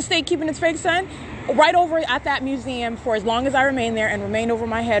 where was the state keeping its fake sun? Right over at that museum for as long as I remain there and remain over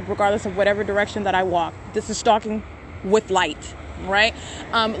my head, regardless of whatever direction that I walk. This is stalking with light, right?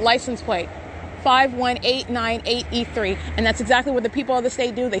 License plate 51898E3, and that's exactly what the people of the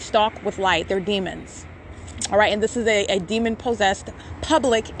state do. They stalk with light. They're demons, all right? And this is a demon-possessed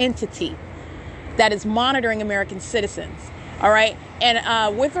public entity that is monitoring American citizens, all right?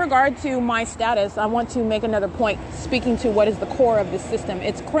 And with regard to my status, I want to make another point, speaking to what is the core of this system.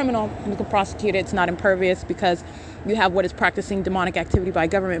 It's criminal. You can prosecute it. It's not impervious because you have what is practicing demonic activity by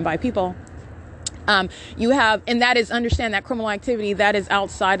government and by people. You have, and that is, understand that criminal activity that is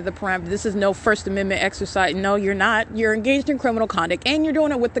outside of the parameter. This is no First Amendment exercise. No, you're not. You're engaged in criminal conduct and you're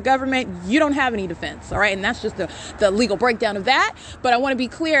doing it with the government. You don't have any defense. All right. And that's just the legal breakdown of that. But I want to be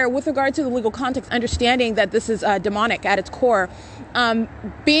clear with regard to the legal context, understanding that this is demonic at its core.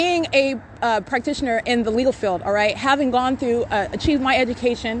 Being a practitioner in the legal field, all right, having gone through, achieved my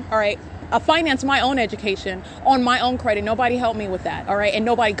education, all right, finance my own education on my own credit. Nobody helped me with that, all right? And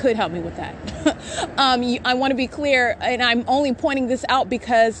nobody could help me with that. I want to be clear, and I'm only pointing this out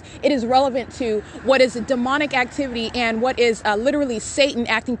because it is relevant to what is a demonic activity and what is literally Satan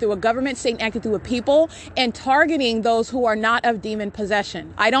acting through a government, Satan acting through a people, and targeting those who are not of demon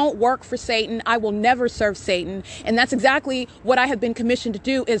possession. I don't work for Satan. I will never serve Satan. And that's exactly what I have been commissioned to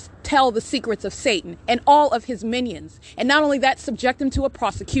do, is tell the secrets of Satan and all of his minions. And not only that, subject them to a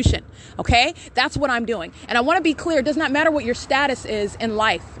prosecution. Okay, that's what I'm doing. And I want to be clear, it does not matter what your status is in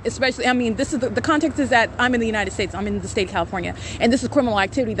life, especially, I mean, this is the context is that I'm in the United States, I'm in the state of California, and this is criminal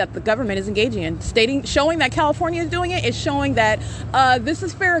activity that the government is engaging in. Showing that California is doing it is showing that this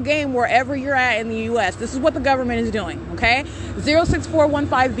is fair game wherever you're at in the U.S. This is what the government is doing, okay?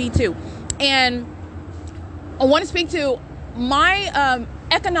 06415B2. And I want to speak to my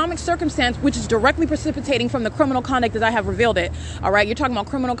economic circumstance, which is directly precipitating from the criminal conduct as I have revealed it. All right, you're talking about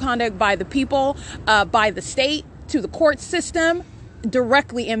criminal conduct by the people, by the state, to the court system,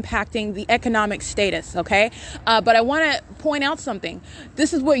 directly impacting the economic status, okay? But I want to point out something.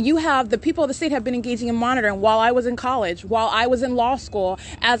 This is where you have the people of the state have been engaging in monitoring while I was in college, while I was in law school,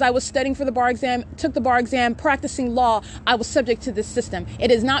 as I was studying for the bar exam, took the bar exam, practicing law, I was subject to this system.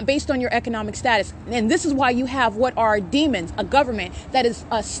 It is not based on your economic status. And this is why you have what are demons, a government that is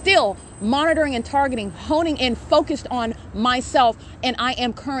still monitoring and targeting, honing in, focused on myself, and I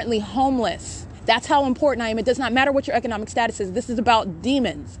am currently homeless. That's how important I am. It does not matter what your economic status is. This is about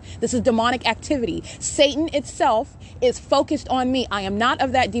demons. This is demonic activity. Satan itself is focused on me. I am not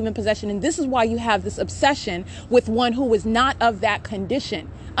of that demon possession. And this is why you have this obsession with one who is not of that condition.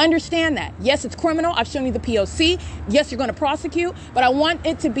 Understand that. Yes, it's criminal. I've shown you the POC. Yes, you're going to prosecute. But I want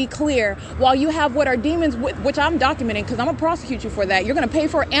it to be clear, while you have what are demons, which I'm documenting because I'm going to prosecute you for that. You're going to pay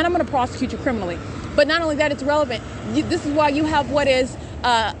for it and I'm going to prosecute you criminally. But not only that, it's relevant. This is why you have what is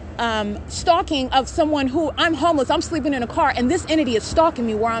stalking of someone who, I'm homeless, I'm sleeping in a car, and this entity is stalking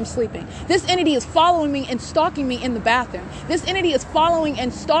me where I'm sleeping. This entity is following me and stalking me in the bathroom. This entity is following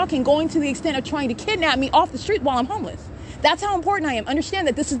and stalking, going to the extent of trying to kidnap me off the street while I'm homeless. That's how important I am. Understand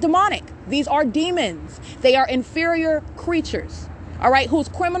that this is demonic. These are demons. They are inferior creatures, all right, whose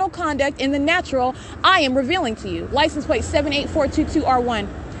criminal conduct in the natural I am revealing to you. License plate 78422R1,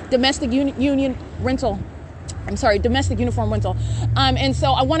 domestic union rental. Domestic uniform rental. And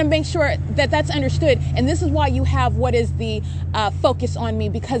so I want to make sure that that's understood. And this is why you have what is the focus on me,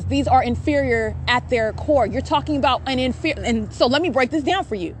 because these are inferior at their core. You're talking about an inferior. And so let me break this down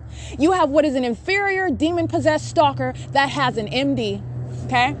for you. You have what is an inferior demon-possessed stalker that has an MD,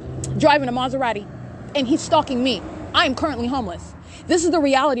 okay, driving a Maserati, and he's stalking me. I am currently homeless. This is the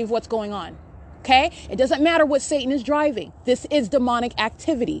reality of what's going on. Okay? It doesn't matter what Satan is driving. This is demonic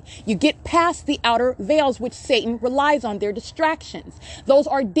activity. You get past the outer veils, which Satan relies on, their distractions. Those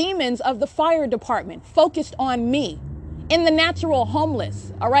are demons of the fire department focused on me. In the natural,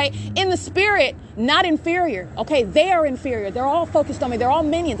 homeless. All right? In the spirit, not inferior. Okay? They are inferior. They're all focused on me. They're all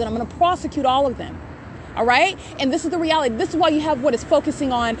minions, and I'm going to prosecute all of them. All right. And this is the reality. This is why you have what is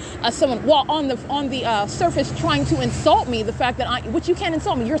focusing on someone while on the surface trying to insult me. The fact that which you can't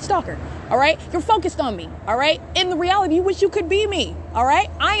insult me. You're a stalker. All right. You're focused on me. All right. In the reality, you wish you could be me. All right.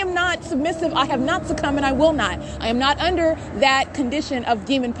 I am not submissive. I have not succumbed, and I will not. I am not under that condition of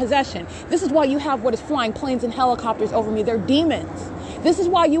demon possession. This is why you have what is flying planes and helicopters over me. They're demons. This is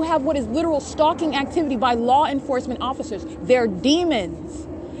why you have what is literal stalking activity by law enforcement officers. They're demons.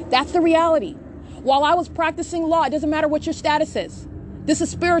 That's the reality. While I was practicing law, it doesn't matter what your status is. This is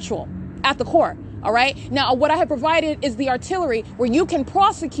spiritual at the core. All right. Now, what I have provided is the artillery where you can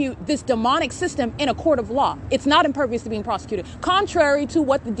prosecute this demonic system in a court of law. It's not impervious to being prosecuted, contrary to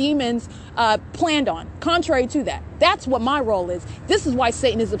what the demons planned on. Contrary to that. That's what my role is. This is why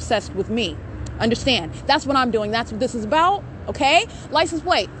Satan is obsessed with me. Understand? That's what I'm doing. That's what this is about. OK, license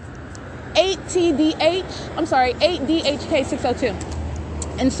plate 8DHK 602.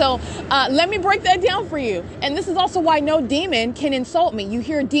 And so let me break that down for you. And this is also why no demon can insult me. You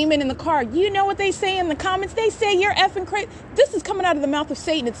hear a demon in the car. You know what they say in the comments? They say you're effing crazy. This is coming out of the mouth of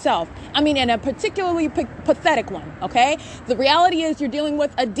Satan itself. I mean, and a particularly pathetic one, okay? The reality is you're dealing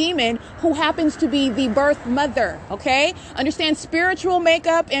with a demon who happens to be the birth mother, okay? Understand spiritual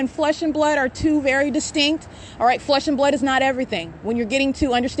makeup and flesh and blood are two very distinct, all right? Flesh and blood is not everything. When you're getting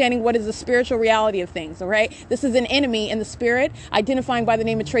to understanding what is the spiritual reality of things, all right? This is an enemy in the spirit, identifying by the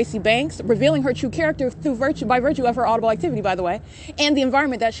name of Tracy Banks, revealing her true character by virtue of her audible activity, by the way, and the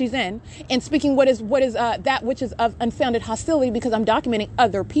environment that she's in, and speaking what is that which is of unfounded hostility, because I'm documenting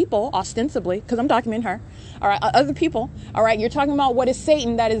other people, ostensibly, because I'm documenting her, all right, other people, all right. You're talking about what is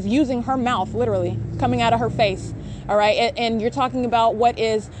Satan that is using her mouth, literally coming out of her face, all right, and you're talking about what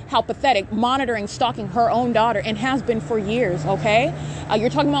is how pathetic, monitoring, stalking her own daughter, and has been for years, okay. You're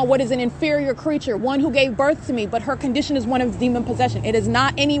talking about what is an inferior creature, one who gave birth to me, but her condition is one of demon possession. It is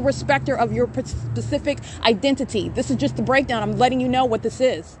not any respecter of your specific identity. This is just the breakdown. I'm letting you know what this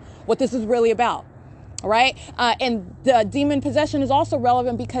is really about. All right. And the demon possession is also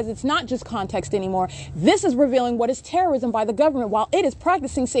relevant because it's not just context anymore. This is revealing what is terrorism by the government while it is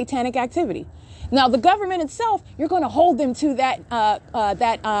practicing satanic activity. Now, the government itself, you're going to hold them to that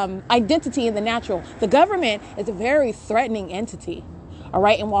identity in the natural. The government is a very threatening entity. All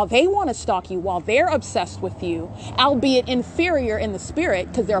right. And while they want to stalk you, while they're obsessed with you, albeit inferior in the spirit,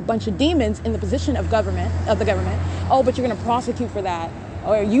 because there are a bunch of demons in the position of the government. Oh, but you're going to prosecute for that.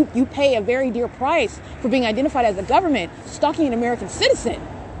 Or you pay a very dear price for being identified as a government stalking an American citizen.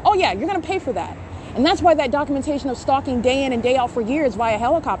 Oh, yeah, you're going to pay for that. And that's why that documentation of stalking day in and day out for years via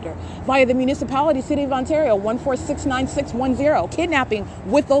helicopter, via the municipality, City of Ontario, 1469610, kidnapping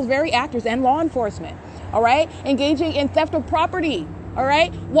with those very actors and law enforcement. All right. Engaging in theft of property. All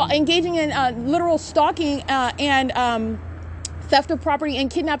right. Well, engaging in literal stalking and theft of property and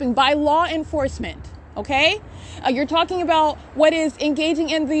kidnapping by law enforcement. OK, you're talking about what is engaging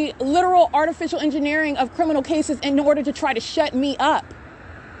in the literal artificial engineering of criminal cases in order to try to shut me up.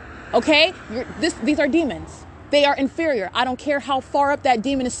 OK, these are demons. They are inferior. I don't care how far up that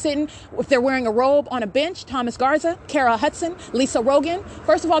demon is sitting. If they're wearing a robe on a bench, Thomas Garza, Kara Hudson, Lisa Rogan.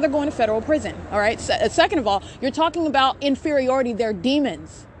 First of all, they're going to federal prison. All right. Second of all, you're talking about inferiority. They're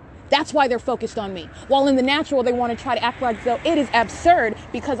demons. That's why they're focused on me. While in the natural, they want to try to act like though it is absurd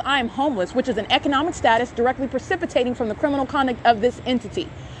because I am homeless, which is an economic status directly precipitating from the criminal conduct of this entity.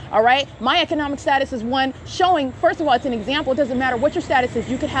 All right. My economic status is one showing, first of all, it's an example. It doesn't matter what your status is.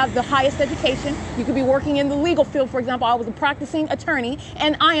 You could have the highest education. You could be working in the legal field. For example, I was a practicing attorney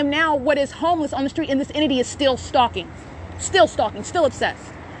and I am now what is homeless on the street. And this entity is still stalking, still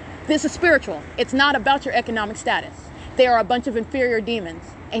obsessed. This is spiritual. It's not about your economic status. They are a bunch of inferior demons,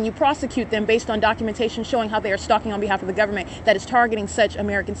 and you prosecute them based on documentation showing how they are stalking on behalf of the government that is targeting such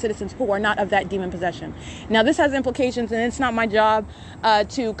American citizens who are not of that demon possession. Now, this has implications, and it's not my job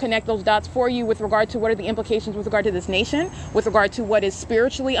to connect those dots for you with regard to what are the implications with regard to this nation, with regard to what is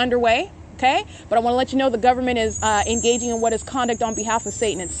spiritually underway. Okay, but I want to let you know the government is engaging in what is conduct on behalf of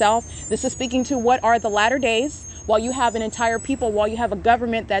Satan itself. This is speaking to what are the latter days. While you have an entire people, while you have a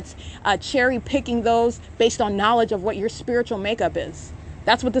government that's cherry picking those based on knowledge of what your spiritual makeup is.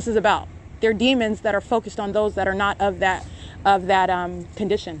 That's what this is about. They're demons that are focused on those that are not of that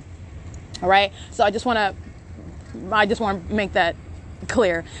condition. All right. So I just want to make that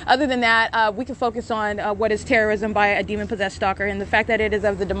clear. Other than that, we can focus on what is terrorism by a demon-possessed stalker and the fact that it is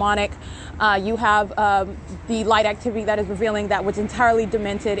of the demonic. You have the light activity that is revealing that was entirely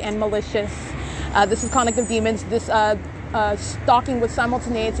demented and malicious. This is conduct of demons. This stalking with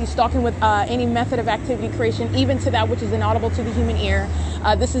simultaneity, stalking with any method of activity creation, even to that which is inaudible to the human ear.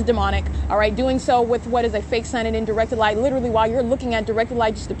 This is demonic. All right, doing so with what is a fake sun and in directed light. Literally, while you're looking at directed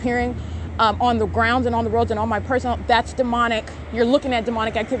light just appearing on the grounds and on the roads and on my personal, that's demonic. You're looking at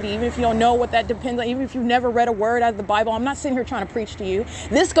demonic activity, even if you don't know what that depends on, even if you've never read a word out of the Bible. I'm not sitting here trying to preach to you.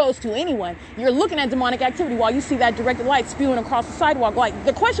 This goes to anyone. You're looking at demonic activity while you see that directed light spewing across the sidewalk. Like,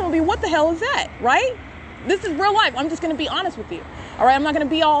 the question will be, what the hell is that, right? This is real life. I'm just going to be honest with you. All right. I'm not going to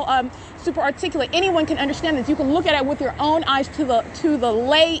be all super articulate. Anyone can understand this. You can look at it with your own eyes to the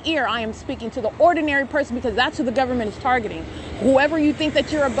lay ear. I am speaking to the ordinary person because that's who the government is targeting. Whoever you think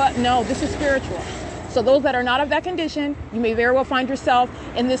that you're above. No, this is spiritual. So those that are not of that condition, you may very well find yourself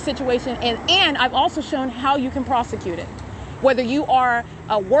in this situation. And I've also shown how you can prosecute it. Whether you are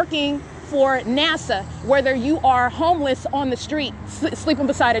working for NASA, whether you are homeless on the street, sleeping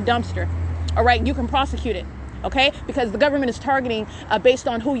beside a dumpster. All right, you can prosecute it, okay? Because the government is targeting based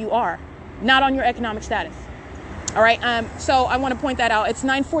on who you are, not on your economic status. All right, so I want to point that out. It's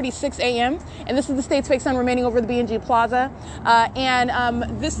 9:46 a.m. and this is the state's fake sun remaining over the B&G Plaza.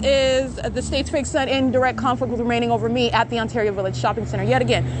 This is the state's fake sun in direct conflict with remaining over me at the Ontario Village Shopping Center. Yet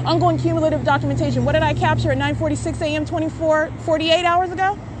again, ongoing cumulative documentation. What did I capture at 9:46 a.m. 48 hours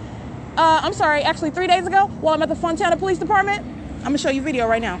ago? I'm sorry, actually 3 days ago while I'm at the Fontana Police Department. I'm going to show you video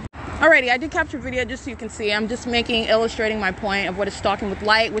right now. Alrighty, I did capture video just so you can see. I'm just illustrating my point of what is stalking with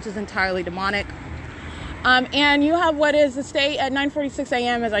light, which is entirely demonic. And you have what is the state at 9:46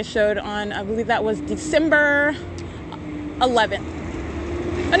 a.m. as I showed on, I believe that was December 11th.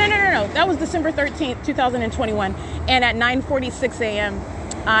 Oh, no. That was December 13th, 2021. And at 9:46 a.m.,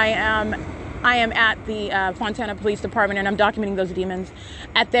 I am at the Fontana Police Department, and I'm documenting those demons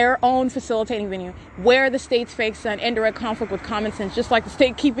at their own facilitating venue, where the state's fake sun in direct conflict with common sense, just like the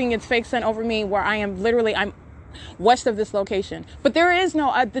state keeping its fake sun over me, where I'm west of this location. But there is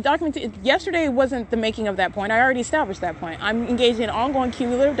no, the document, yesterday wasn't the making of that point. I already established that point. I'm engaged in ongoing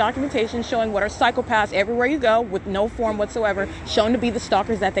cumulative documentation showing what are psychopaths everywhere you go with no form whatsoever, shown to be the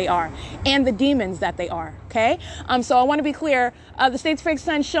stalkers that they are and the demons that they are. Okay. So I want to be clear. The state's fake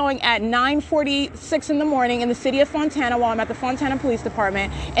sun showing at 9:46 in the morning in the city of Fontana while I'm at the Fontana Police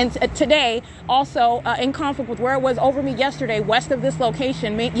Department. And today also in conflict with where it was over me yesterday, west of this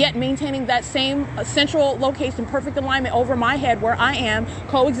location, yet maintaining that same central location, perfect alignment over my head where I am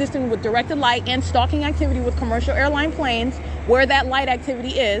coexisting with directed light and stalking activity with commercial airline planes where that light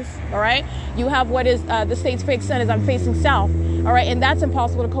activity is. All right. You have what is the state's fake sun as I'm facing south. All right. And that's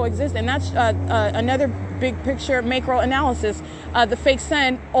impossible to coexist. And that's another big picture macro analysis. The fake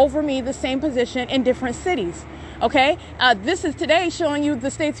sun over me, the same position in different cities. Okay. This is today showing you the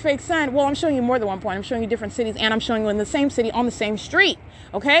state's fake sun. Well, I'm showing you more than one point. I'm showing you different cities, and I'm showing you in the same city on the same street.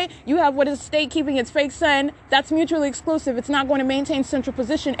 Okay. You have what is the state keeping its fake sun. That's mutually exclusive. It's not going to maintain central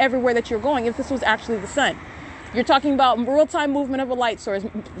position everywhere that you're going if this was actually the sun. You're talking about real-time movement of a light source,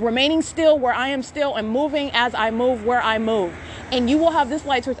 remaining still where I am still and moving as I move where I move. And you will have this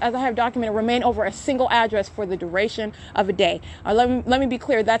light source, as I have documented, remain over a single address for the duration of a day. Let me be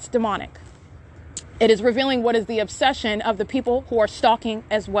clear, that's demonic. It is revealing what is the obsession of the people who are stalking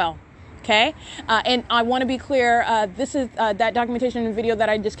as well. Okay. And I want to be clear. This is that documentation and video that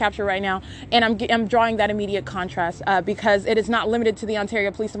I just captured right now. And I'm drawing that immediate contrast because it is not limited to the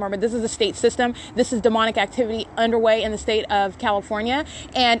Ontario Police Department. This is a state system. This is demonic activity underway in the state of California.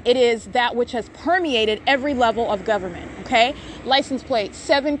 And it is that which has permeated every level of government. Okay. License plate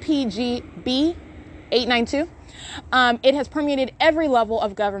 7PGB892. It has permeated every level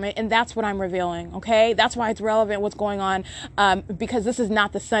of government, and that's what I'm revealing, okay? That's why it's relevant what's going on, because this is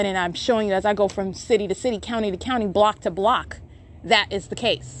not the sun, and I'm showing you as I go from city to city, county to county, block to block. That is the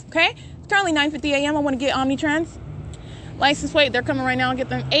case, okay? It's currently 9:50 a.m. I want to get Omnitrans. License plate, they're coming right now. Get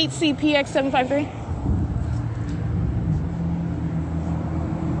them 8CPX753.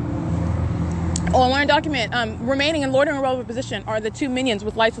 Oh, I want to document, remaining in loitering and relevant position are the two minions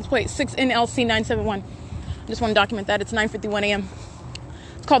with license plate 6NLC971. I just want to document that. It's 9:51 a.m.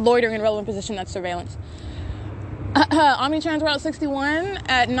 It's called loitering in relevant position. That's surveillance. Omnitrans Route 61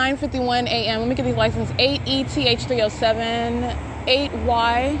 at 9:51 a.m. Let me get these license. 8ETH307,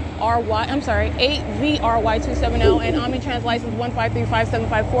 8VRY270, and Omnitrans license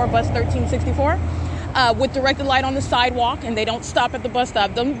 1535754, bus 1364. With directed light on the sidewalk, and they don't stop at the bus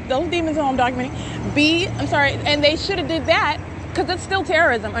stop. Those demons are I'm documenting. And they should have did that because it's still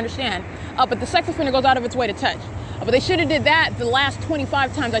terrorism, understand. But the sex offender goes out of its way to touch. But they should have did that the last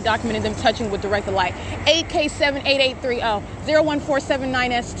 25 times I documented them touching with directed light. 8K78830,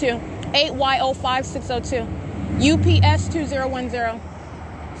 01479S2, 8Y05602, UPS2010,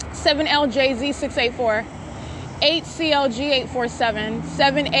 7LJZ684, 8CLG847,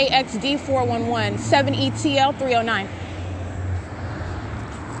 7AXD411, 7ETL309.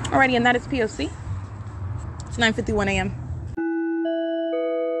 Alrighty, and that is POC. It's 9:51 a.m.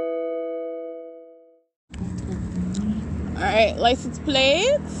 Alright, license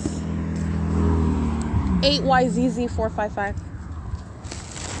plates 8YZZ455.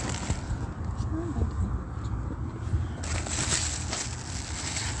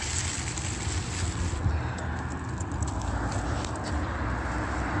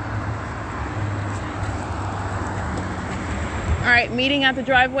 Alright, meeting at the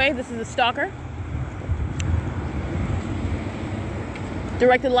driveway. This is a stalker.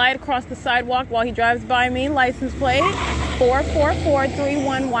 Directed light across the sidewalk while he drives by me. License plate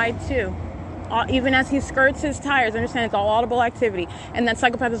 44431Y2. Even as he skirts his tires, understand it's all audible activity. And that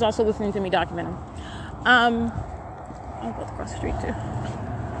psychopath is also listening to me document him. I'll go across the street too.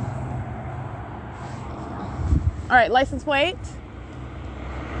 All right, license plate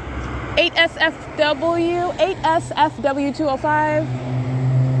 8SFW, 8SFW205,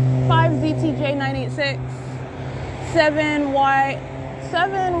 5ZTJ986,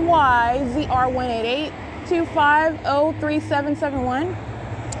 7YZR188, 250371,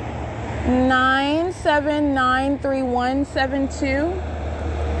 9793172,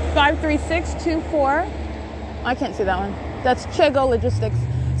 53624. I can't see that one. That's Chego Logistics.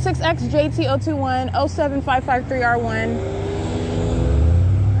 6XJT021, 07553R1.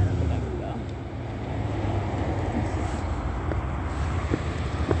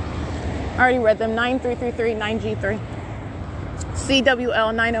 I already read them. 9333 9G3.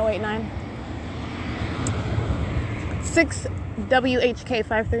 CWL 9089. 6WHK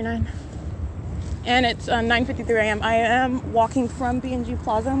 539. And it's 9:53 a.m. I am walking from B&G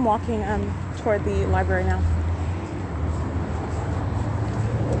Plaza. I'm walking toward the library now.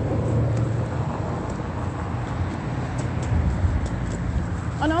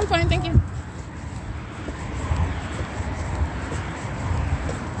 Oh no, I'm fine, thank you.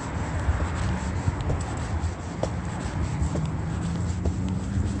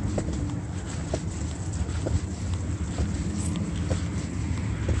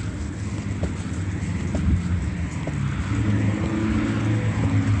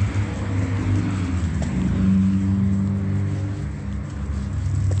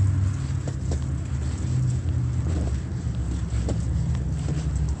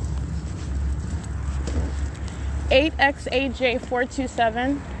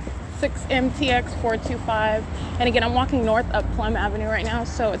 $8XAJ427, 6MTX425, and again, I'm walking north up Plum Avenue right now,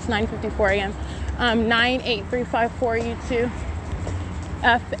 so it's 9:54 a.m. 98354U2,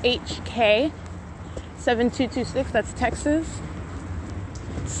 FHK 7226, that's Texas,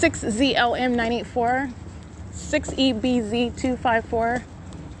 6ZLM984, 6EBZ254,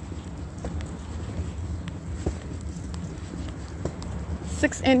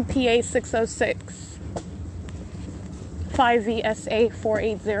 6NPA606,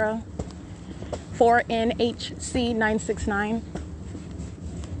 5VSA480, 4NHC969,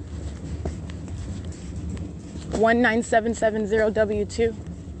 19770W2,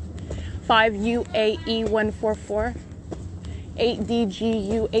 5UAE144,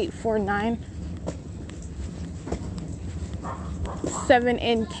 8DGU849,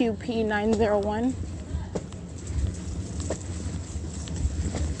 7NQP901,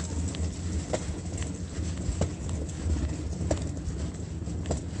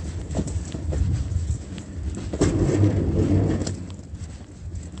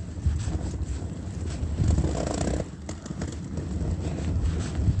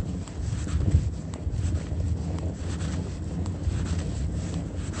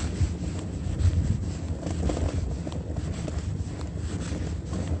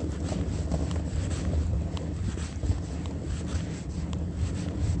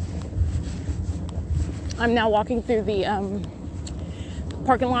 I'm now walking through the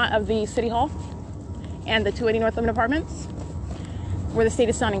parking lot of the City Hall and the 280 North Lemon Apartments, where the state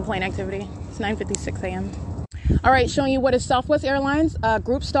is sounding plane activity. It's 9:56 a.m. All right, showing you what is Southwest Airlines,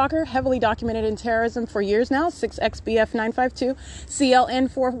 group stalker, heavily documented in terrorism for years now, 6XBF952,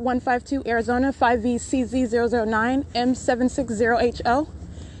 CLN4152, Arizona, 5VCZ009, M760HL,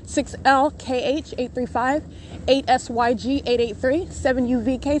 6LKH835, 8SYG883,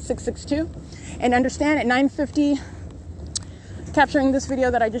 7UVK662. And understand at 9:50, capturing this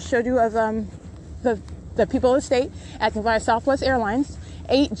video that I just showed you of the people of the state acting via Southwest Airlines,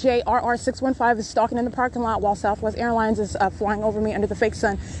 8JRR615 is stalking in the parking lot while Southwest Airlines is flying over me under the fake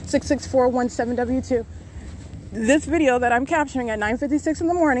sun, 66417W2. This video that I'm capturing at 9:56 in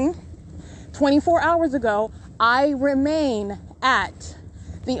the morning, 24 hours ago, I remain at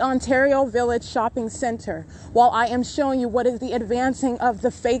the Ontario Village Shopping Center while I am showing you what is the advancing of the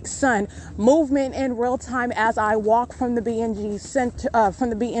fake sun movement in real time as I walk from the B&G center,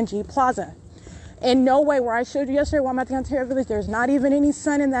 from the B&G Plaza. In no way, where I showed you yesterday while I'm at the Ontario Village, there's not even any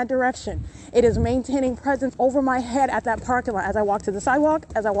sun in that direction. It is maintaining presence over my head at that parking lot as I walk to the sidewalk,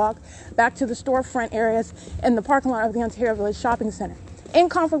 as I walk back to the storefront areas in the parking lot of the Ontario Village Shopping Center. In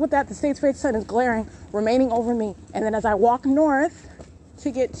conflict with that, the state's fake sun is glaring, remaining over me. And then as I walk north to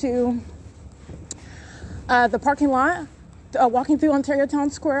get to the parking lot, walking through Ontario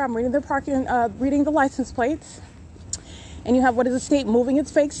Town Square, I'm reading reading the license plates, and you have what is the state moving its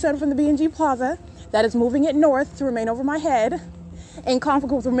fake sun from the B&G Plaza, that is moving it north to remain over my head, in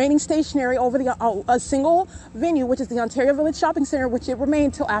conflict with remaining stationary over a single venue, which is the Ontario Village Shopping Center, which it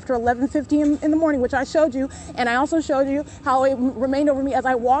remained till after 11:50 in the morning, which I showed you, and I also showed you how it remained over me as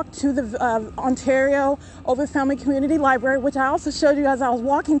I walked to the Ontario Open Family Community Library, which I also showed you as I was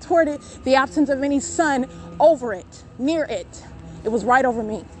walking toward it, the absence of any sun over it, near it. It was right over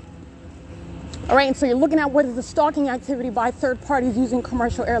me. All right, and so you're looking at what is the stalking activity by third parties using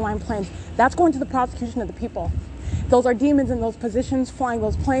commercial airline planes. That's going to the prosecution of the people. Those are demons in those positions, flying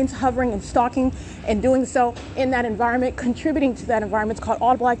those planes, hovering and stalking, and doing so in that environment, contributing to that environment. It's called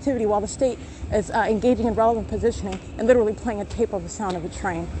audible activity, while the state is engaging in relevant positioning and literally playing a tape of the sound of a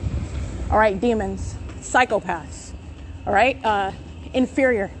train. All right, demons, psychopaths, all right,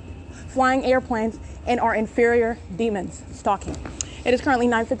 inferior, flying airplanes, and are inferior demons stalking. It is currently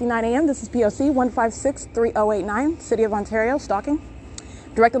 9:59 a.m. This is POC 1563089, City of Ontario, stalking.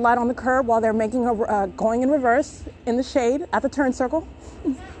 Directed light on the curb while they're making going in reverse in the shade at the turn circle.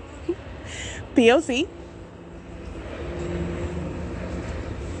 POC.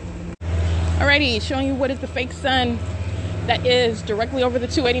 Alrighty, showing you what is the fake sun that is directly over the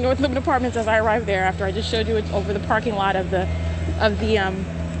 280 North Limit Apartments as I arrived there after I just showed you it's over the parking lot of the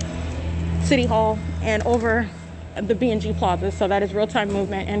City Hall and over the B&G Plaza. So that is real-time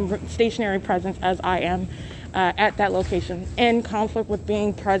movement and stationary presence as I am at that location, in conflict with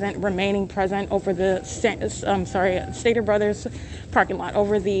being present, remaining present over the Stater Brothers parking lot,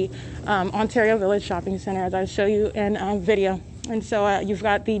 over the Ontario Village Shopping Center, as I show you in video. And so you've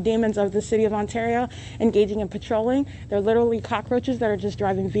got the demons of the City of Ontario engaging in patrolling. They're literally cockroaches that are just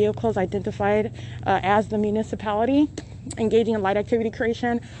driving vehicles identified as the municipality, engaging in light activity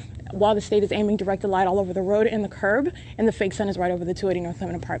creation, while the state is aiming directed light all over the road and the curb, and the fake sun is right over the 280 North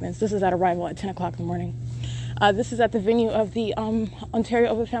Limit Apartments. This is at arrival at 10 o'clock in the morning. This is at the venue of the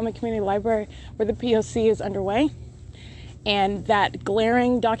Ontario Open Family Community Library, where the POC is underway. And that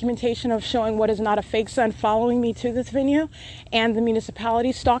glaring documentation of showing what is not a fake sun following me to this venue, and the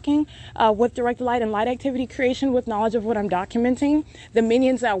municipality stalking with directed light and light activity creation with knowledge of what I'm documenting. The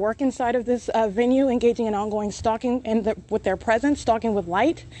minions that work inside of this venue engaging in ongoing stalking and with their presence, stalking with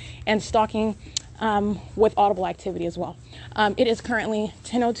light and stalking with audible activity as well. It is currently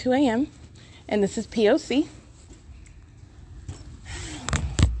 10:02 a.m. and this is POC.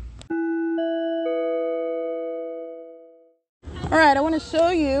 All right, I want to show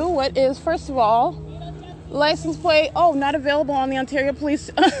you what is, first of all, license plate, not available on the Ontario Police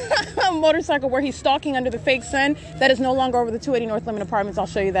motorcycle where he's stalking under the fake sun. That is no longer over the 280 North Limit Apartments. I'll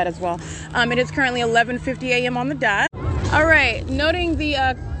show you that as well. It is currently 11:50 a.m. on the dot. All right, noting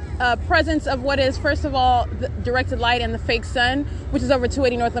the presence of what is, first of all, the directed light and the fake sun, which is over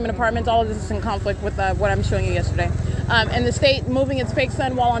 280 North Limit Apartments. All of this is in conflict with what I'm showing you yesterday. And the state moving its fake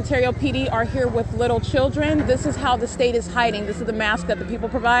sun while Ontario PD are here with little children. This is how the state is hiding. This is the mask that the people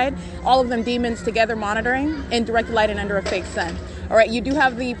provide. All of them demons together monitoring in directed light and under a fake sun. All right, you do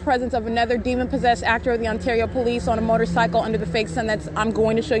have the presence of another demon-possessed actor of the Ontario Police on a motorcycle under the fake sun that's I'm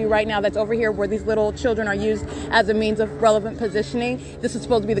going to show you right now, that's over here where these little children are used as a means of relevant positioning. This is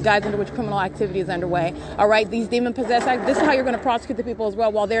supposed to be the guise under which criminal activity is underway. All right, these demon-possessed actors, this is how you're going to prosecute the people as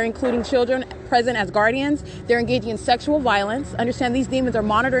well. While they're including children present as guardians, they're engaging in sexual violence. Understand these demons are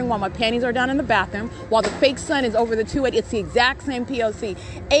monitoring while my panties are down in the bathroom, while the fake sun is over the 280. It's the exact same POC.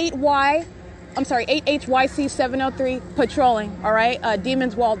 8HYC 703 patrolling, all right?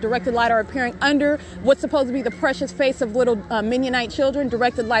 Demons while directed light are appearing under what's supposed to be the precious face of little minionite children,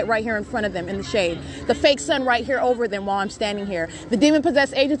 directed light right here in front of them in the shade. The fake sun right here over them while I'm standing here. The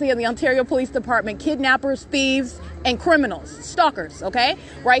demon-possessed agency of the Ontario Police Department, kidnappers, thieves, and criminals, stalkers, okay?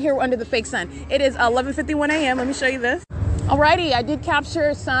 Right here under the fake sun. It is 11:51 a.m. Let me show you this. Alrighty, I did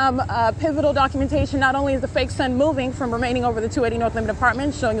capture some pivotal documentation. Not only is the fake sun moving from remaining over the 280 North Limit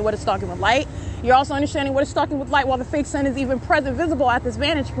Apartments, showing you what is stalking with light, you're also understanding what is stalking with light while the fake sun is even present, visible at this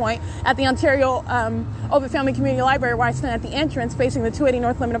vantage point at the Ontario Open Family Community Library, where I stand at the entrance facing the 280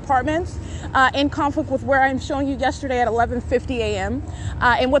 North Limit Apartments, in conflict with where I'm showing you yesterday at 11:50 a.m.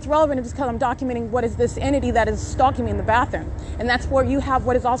 And what's relevant is because I'm documenting what is this entity that is stalking me in the bathroom. And that's where you have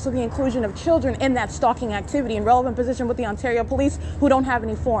what is also the inclusion of children in that stalking activity in relevant position with the Ontario Police, who don't have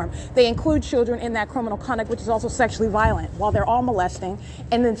any form. They include children in that criminal conduct, which is also sexually violent, while they're all molesting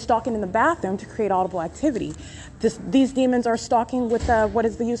and then stalking in the bathroom to create audible activity. These demons are stalking with what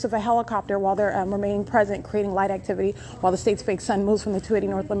is the use of a helicopter while they're remaining present, creating light activity, while the state's fake sun moves from the 280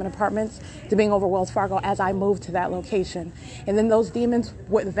 North Limit Apartments to being over Wells Fargo as I move to that location. And then those demons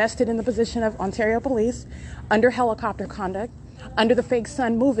were vested in the position of Ontario Police under helicopter conduct, under the fake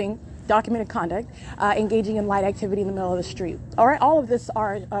sun moving, documented conduct, engaging in light activity in the middle of the street. All right, all of this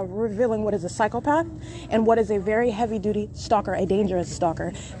are revealing what is a psychopath and what is a very heavy-duty stalker, a dangerous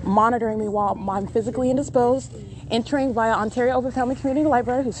stalker, monitoring me while I'm physically indisposed, entering via Ontario Open Family Community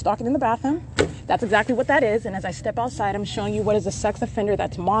Library, who's stalking in the bathroom. That's exactly what that is. And as I step outside, I'm showing you what is a sex offender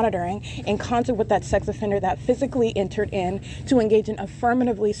that's monitoring in concert with that sex offender that physically entered in to engage in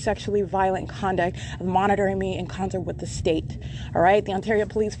affirmatively sexually violent conduct of monitoring me in concert with the state. All right, the Ontario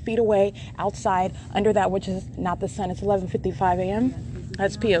Police feet away okay, outside under that, which is not the sun. It's 11:55 a.m.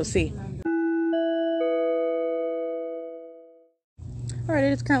 That's POC. All right,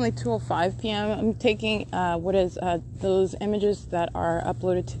 it is currently 2:05 p.m. I'm taking those images that are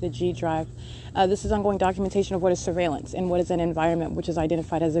uploaded to the G Drive. This is ongoing documentation of what is surveillance and what is an environment which is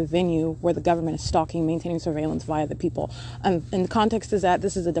identified as a venue where the government is stalking, maintaining surveillance via the people. And the context is that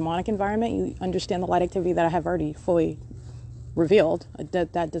this is a demonic environment. You understand the light activity that I have already fully revealed.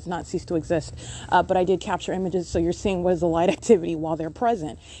 That does not cease to exist. But I did capture images, so you're seeing what is the light activity while they're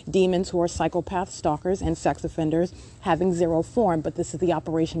present. Demons who are psychopaths, stalkers, and sex offenders having zero form, but this is the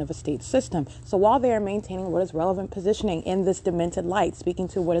operation of a state system. So while they are maintaining what is relevant positioning in this demented light, speaking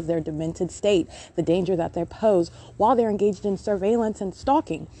to what is their demented state, the danger that they pose, while they're engaged in surveillance and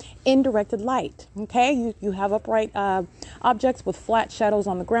stalking, in directed light, okay? You have upright objects with flat shadows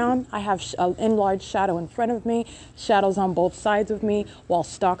on the ground. I have an enlarged shadow in front of me, shadows on both sides of me, while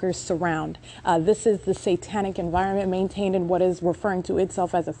stalkers surround. This is the satanic environment maintained in what is referring to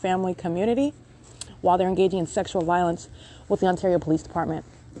itself as a family community, while they're engaging in sexual violence with the Ontario Police Department.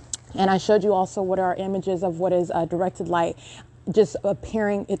 And I showed you also what are images of what is directed light just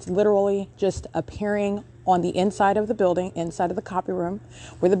appearing. It's literally just appearing on the inside of the building, inside of the copy room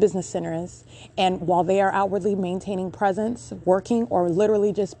where the business center is. And while they are outwardly maintaining presence, working, or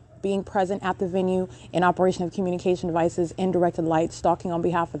literally just being present at the venue in operation of communication devices in directed light, stalking on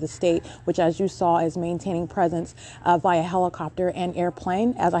behalf of the state, which, as you saw, is maintaining presence via helicopter and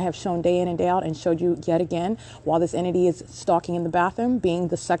airplane, as I have shown day in and day out and showed you yet again, while this entity is stalking in the bathroom, being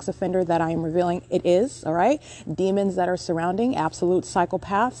the sex offender that I am revealing it is, all right? Demons that are surrounding, absolute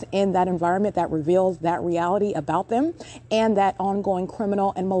psychopaths in that environment that reveals that reality about them, and that ongoing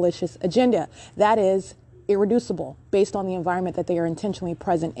criminal and malicious agenda. That is irreducible based on the environment that they are intentionally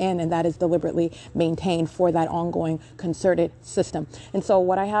present in, and that is deliberately maintained for that ongoing concerted system. And so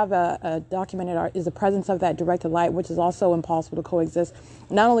what I have documented is the presence of that directed light, which is also impossible to coexist,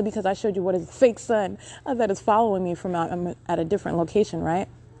 not only because I showed you what is the fake sun that is following me from I'm at a different location, right?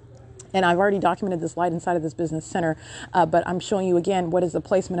 And I've already documented this light inside of this business center, but I'm showing you again what is the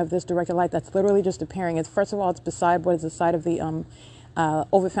placement of this directed light that's literally just appearing. It's, first of all, it's beside what is the side of the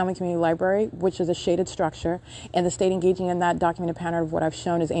Ovid Family Community Library, which is a shaded structure, and the state engaging in that documented pattern of what I've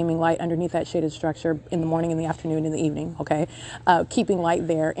shown is aiming light underneath that shaded structure in the morning, in the afternoon, in the evening, okay? Keeping light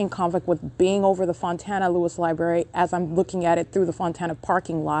there in conflict with being over the Fontana Lewis Library as I'm looking at it through the Fontana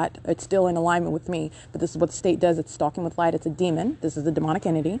parking lot. It's still in alignment with me, but this is what the state does. It's stalking with light. It's a demon. This is a demonic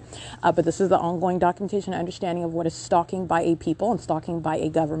entity, but this is the ongoing documentation and understanding of what is stalking by a people and stalking by a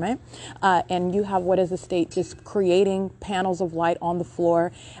government. And you have what is the state just creating panels of light on the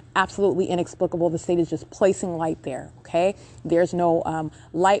floor. Absolutely inexplicable. The state is just placing light there, okay? There's no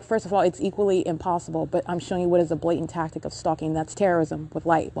light. First of all, it's equally impossible, but I'm showing you what is a blatant tactic of stalking. That's terrorism with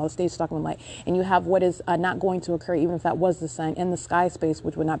light, while the state is stalking with light. And you have what is not going to occur, even if that was the sun, in the sky space,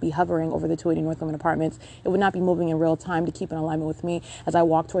 which would not be hovering over the 280 Northwood Apartments. It would not be moving in real time to keep in alignment with me as I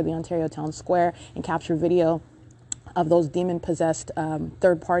walk toward the Ontario Town Square and capture video of those demon-possessed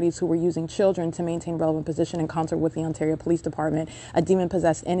third parties who were using children to maintain relevant position in concert with the Ontario Police Department, a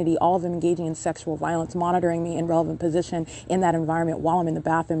demon-possessed entity, all of them engaging in sexual violence, monitoring me in relevant position in that environment while I'm in the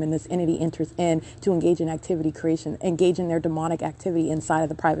bathroom, and this entity enters in to engage in activity creation, engage in their demonic activity inside of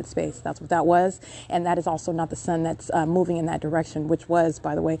the private space. That's what that was, and that is also not the sun that's moving in that direction, which was,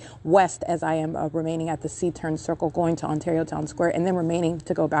 by the way, west as I am remaining at the C-turn circle going to Ontario Town Square, and then remaining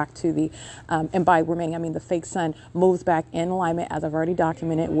to go back to the, and by remaining I mean the fake sun, moves back in alignment as I've already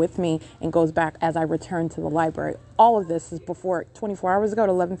documented with me and goes back as I return to the library. All of this is before 24 hours ago at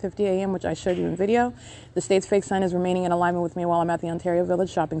 11:50 a.m., which I showed you in video. The state's fake sun is remaining in alignment with me while I'm at the Ontario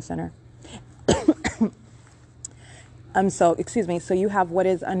Village Shopping Center. So you have what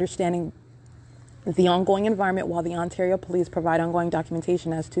is understanding the ongoing environment while the Ontario Police provide ongoing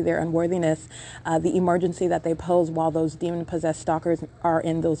documentation as to their unworthiness, the emergency that they pose while those demon-possessed stalkers are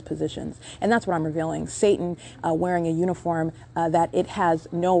in those positions. And that's what I'm revealing. Satan wearing a uniform that it has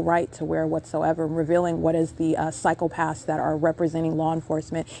no right to wear whatsoever, revealing what is the psychopaths that are representing law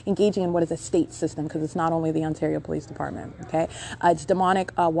enforcement, engaging in what is a state system, because it's not only the Ontario Police Department, okay? It's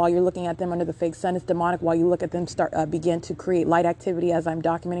demonic while you're looking at them under the fake sun. It's demonic while you look at them begin to create light activity as I'm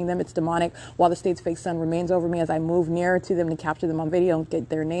documenting them. It's demonic while the state's fake sun remains over me as I move nearer to them to capture them on video and get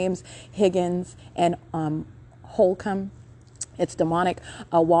their names, Higgins and Holcomb. It's demonic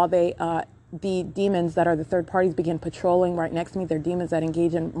while they the demons that are the third parties begin patrolling right next to me. They're demons that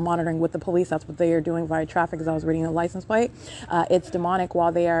engage in monitoring with the police. That's what they are doing via traffic as I was reading the license plate. It's demonic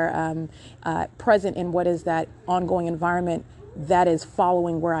while they are present in what is that ongoing environment that is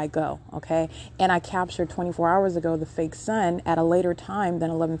following where I go, okay? And I captured 24 hours ago the fake sun at a later time than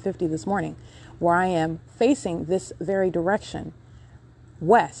 11:50 this morning, where I am facing this very direction,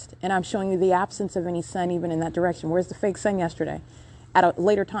 west, and I'm showing you the absence of any sun even in that direction. Where's the fake sun yesterday? At a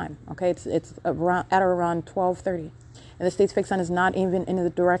later time, okay? It's around at or around 12:30. And the state's fake sun is not even in the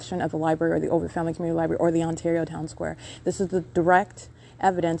direction of the library or the Ovid Family Community Library or the Ontario Town Square. This is the direct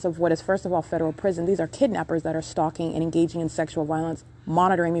evidence of what is, first of all, federal prison. These are kidnappers that are stalking and engaging in sexual violence,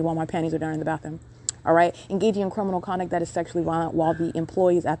 monitoring me while my panties are down in the bathroom. All right, engaging in criminal conduct that is sexually violent while the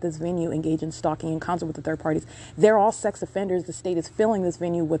employees at this venue engage in stalking in concert with the third parties. They're all sex offenders. The state is filling this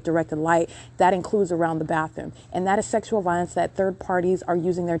venue with directed light. That includes around the bathroom. And that is sexual violence that third parties are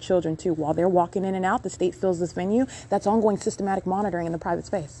using their children to. While they're walking in and out, the state fills this venue. That's ongoing systematic monitoring in the private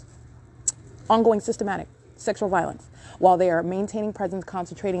space. Ongoing systematic sexual violence while they are maintaining presence,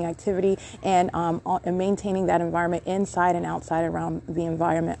 concentrating activity, and maintaining that environment inside and outside around the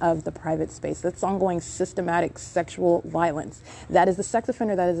environment of the private space. That's ongoing systematic sexual violence. That is the sex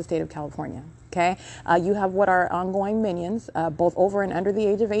offender. That is the state of California. Okay, you have what are ongoing minions, both over and under the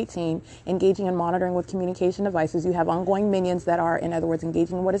age of 18, engaging in monitoring with communication devices. You have ongoing minions that are, in other words,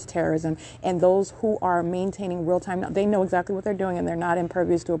 engaging in what is terrorism, and those who are maintaining real-time, they know exactly what they're doing, and they're not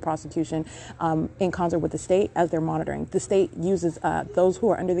impervious to a prosecution in concert with the state as they're monitoring. The state uses those who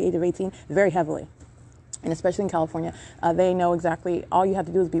are under the age of 18 very heavily. And especially in California, they know exactly, all you have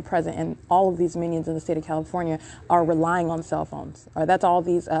to do is be present, and all of these minions in the state of California are relying on cell phones. That's all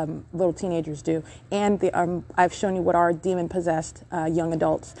these little teenagers do. And I've shown you what are demon-possessed young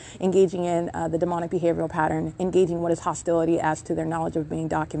adults engaging in the demonic behavioral pattern, engaging in what is hostility as to their knowledge of being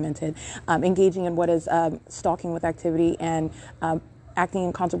documented, engaging in what is stalking with activity, and acting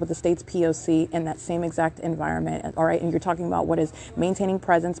in concert with the state's POC in that same exact environment, all right? And you're talking about what is maintaining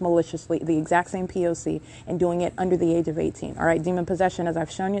presence maliciously, the exact same POC, and doing it under the age of 18, all right? Demon possession, as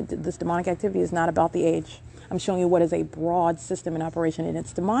I've shown you, this demonic activity is not about the age. I'm showing you what is a broad system in operation, and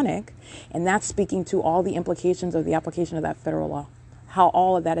it's demonic, and that's speaking to all the implications of the application of that federal law. How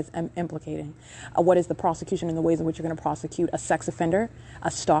all of that is implicating. What is the prosecution and the ways in which you're going to prosecute a sex offender, a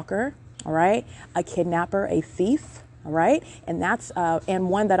stalker, all right, a kidnapper, a thief, all right, and that's and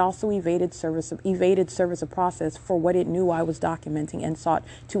one that also evaded service of process for what it knew I was documenting and sought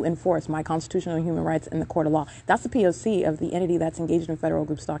to enforce my constitutional and human rights in the court of law. That's the POC of the entity that's engaged in federal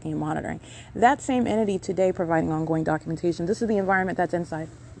group stalking and monitoring. That same entity today providing ongoing documentation. This is the environment that's inside.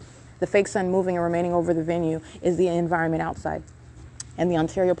 The fake sun moving and remaining over the venue is the environment outside. And the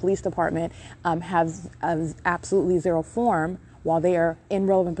Ontario Police Department have absolutely zero form while they are in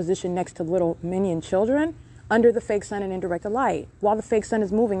relevant position next to little minion children under the fake sun and in directed light. While the fake sun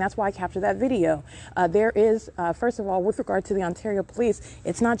is moving, that's why I captured that video. There is, first of all, with regard to the Ontario Police,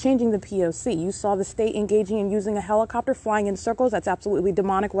 it's not changing the POC. You saw the state engaging in using a helicopter flying in circles. That's absolutely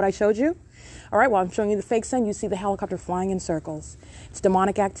demonic, what I showed you. All right, while I'm showing you the fake sun, you see the helicopter flying in circles. It's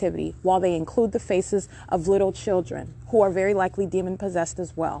demonic activity, while they include the faces of little children who are very likely demon-possessed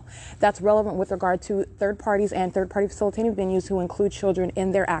as well. That's relevant with regard to third parties and third-party facilitating venues who include children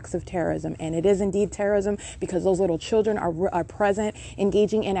in their acts of terrorism. And it is indeed terrorism because those little children are present,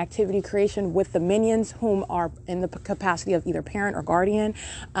 engaging in activity creation with the minions whom are in the capacity of either parent or guardian.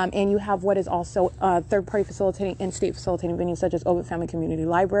 And you have what is also third-party facilitating and state facilitating venues such as Ovid Family Community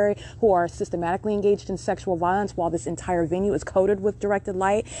Library who are systematically engaged in sexual violence while this entire venue is coated with directed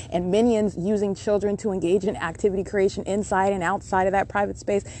light, and minions using children to engage in activity creation inside and outside of that private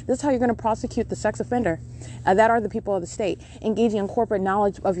space. This is how you're going to prosecute the sex offender. That are the people of the state, engaging in corporate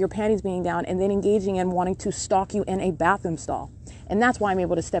knowledge of your panties being down and then engaging in wanting to stalk you in a bathroom stall. And that's why I'm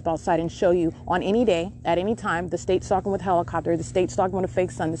able to step outside and show you on any day, at any time, the state stalking with helicopter, the state stalking with a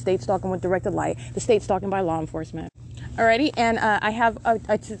fake sun, the state stalking with directed light, the state stalking by law enforcement. Alrighty, and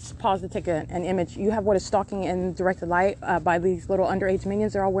I just paused to take an image. You have what is stalking in directed light by these little underage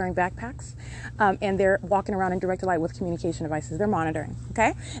minions. They're all wearing backpacks, and they're walking around in directed light with communication devices. They're monitoring,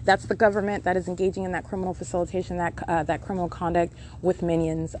 okay? That's the government that is engaging in that criminal facilitation, that criminal conduct with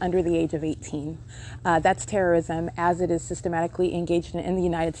minions under the age of 18. That's terrorism as it is systematically engaged in the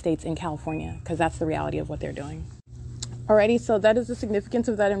United States and California, because that's the reality of what they're doing. Alrighty, so that is the significance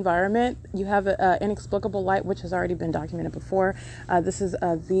of that environment. You have inexplicable light, which has already been documented before. This is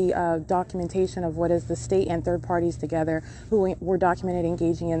the documentation of what is the state and third parties together who were documented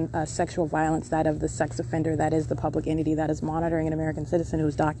engaging in sexual violence, that of the sex offender, that is the public entity that is monitoring an American citizen who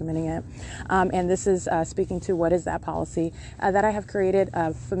is documenting it. And this is speaking to what is that policy that I have created,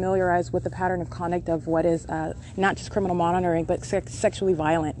 familiarized with the pattern of conduct of what is not just criminal monitoring, but sexually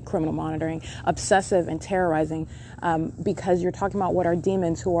violent criminal monitoring, obsessive and terrorizing, because you're talking about what are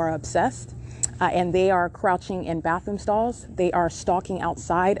demons who are obsessed. and they are crouching in bathroom stalls. They are stalking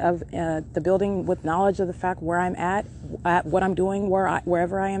outside of the building with knowledge of the fact where I'm at what I'm doing,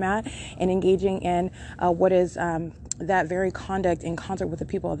 wherever I am at, and engaging in what is that very conduct in concert with the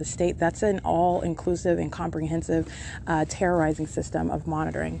people of the state. That's an all-inclusive and comprehensive terrorizing system of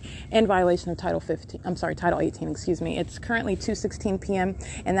monitoring in violation of Title 18, excuse me. It's currently 2:16 p.m.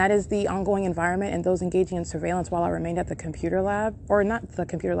 and that is the ongoing environment and those engaging in surveillance while I remained at the computer lab, or not the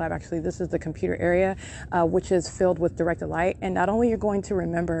computer lab, actually, this is the computer area, which is filled with directed light. And not only you're going to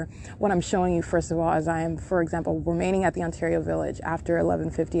remember what I'm showing you, first of all, as I am, for example, remaining at the Ontario Village after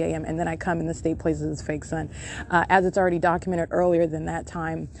 11:50 a.m. and then I come and the state places its fake sun, as it's already documented earlier than that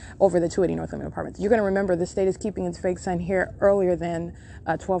time over the 280 North Limit Apartments. You're going to remember the state is keeping its fake sun here earlier than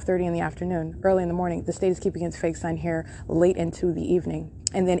 12:30 in the afternoon, early in the morning. The state is keeping its fake sun here late into the evening,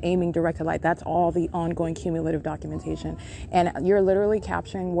 and then aiming directed light. That's all the ongoing cumulative documentation. And you're literally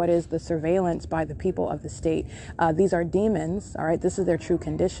capturing what is the surveillance by the people of the state. These are demons, all right? This is their true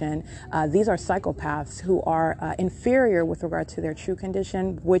condition. These are psychopaths who are inferior with regard to their true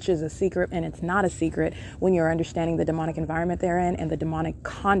condition, which is a secret, and it's not a secret when you're understanding the demonic environment they're in and the demonic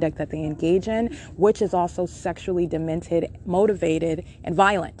conduct that they engage in, which is also sexually demented, motivated, and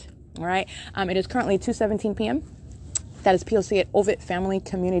violent, all right? It is currently 2:17 p.m. That is POC at Ovid Family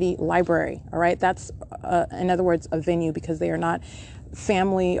Community Library. All right. That's, in other words, a venue, because they are not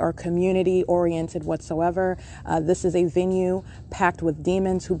family or community oriented whatsoever. This is a venue packed with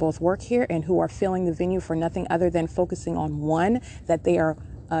demons who both work here and who are filling the venue for nothing other than focusing on one, that they are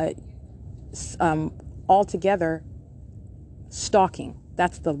altogether stalking.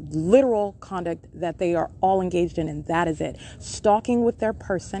 That's the literal conduct that they are all engaged in, and that is it. Stalking with their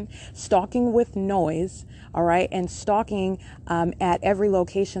person, stalking with noise, all right, and stalking at every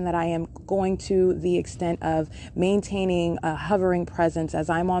location that I am going, to the extent of maintaining a hovering presence as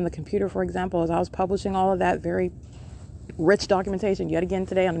I'm on the computer, for example, as I was publishing all of that very rich documentation yet again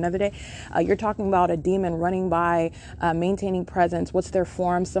today on another day. You're talking about a demon running by, maintaining presence. What's their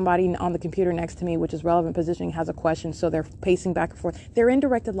form? Somebody on the computer next to me, which is relevant positioning, has a question, so they're pacing back and forth. They're in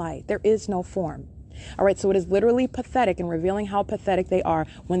directed light. There is no form. All right, so it is literally pathetic and revealing how pathetic they are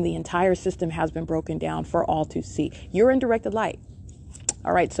when the entire system has been broken down for all to see. You're in directed light.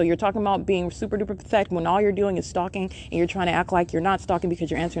 All right, so you're talking about being super duper pathetic when all you're doing is stalking, and you're trying to act like you're not stalking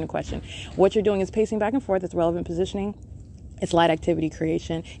because you're answering a question. What you're doing is pacing back and forth. It's relevant positioning. It's light activity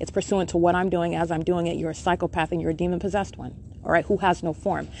creation. It's pursuant to what I'm doing as I'm doing it. You're a psychopath and you're a demon-possessed one, all right, who has no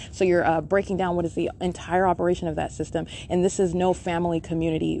form. So you're breaking down what is the entire operation of that system. And this is no family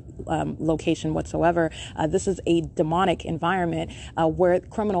community location whatsoever. This is a demonic environment where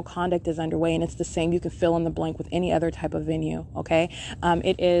criminal conduct is underway, and it's the same. You can fill in the blank with any other type of venue, okay?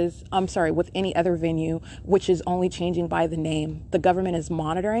 With any other venue, which is only changing by the name. The government is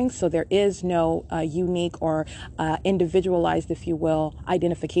monitoring, so there is no unique or individualized, if you will,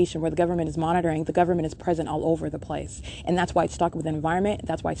 identification where the government is monitoring. The government is present all over the place. And that's why it's stalking with the environment.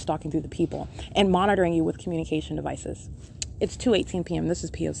 That's why it's stalking through the people and monitoring you with communication devices. It's 2:18 p.m. This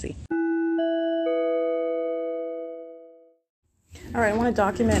is POC. All right, I want to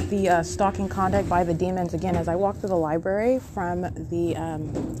document the stalking conduct by the demons again as I walk through the library from the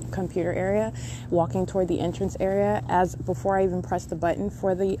computer area, walking toward the entrance area, as before I even press the button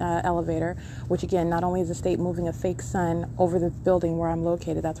for the elevator, which again, not only is the state moving a fake sun over the building where I'm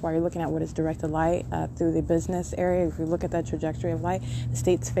located, that's why you're looking at what is directed light through the business area. If you look at that trajectory of light, the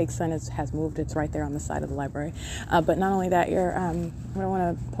state's fake sun has moved. It's right there on the side of the library. But not only that, what I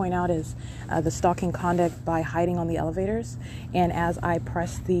want to point out is the stalking conduct by hiding on the elevators. And as I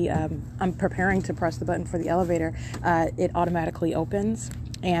press I'm preparing to press the button for the elevator, it automatically opens.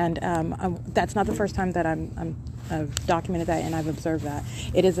 And that's not the first time that I've documented that and I've observed that.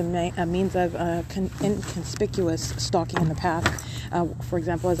 It is a means of inconspicuous stalking in the path. For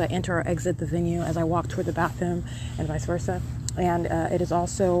example, as I enter or exit the venue, as I walk toward the bathroom, and vice versa. And it is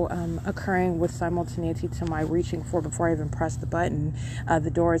also occurring with simultaneity to my reaching for, before I even press the button,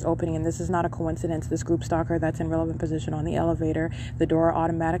 the door is opening. And this is not a coincidence. This group stalker that's in relevant position on the elevator, the door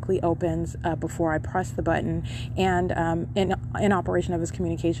automatically opens before I press the button, and in operation of his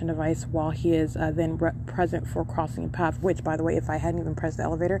communication device while he is then present for crossing a path, which, by the way, if I hadn't even pressed the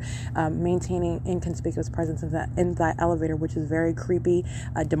elevator, maintaining inconspicuous presence in that elevator, which is very creepy,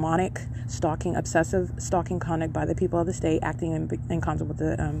 demonic, stalking, obsessive stalking conduct by the people of the state, acting in concert with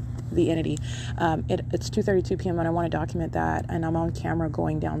the entity. It's 2:32 p.m. and I want to document that, and I'm on camera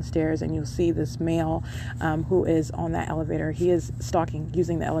going downstairs, and you'll see this male who is on that elevator. He is stalking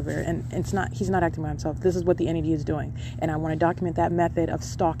using the elevator, and he's not acting by himself. This is what the entity is doing, and I want to document that method of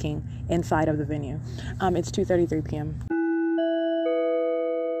stalking inside of the venue. It's 2:33 p.m.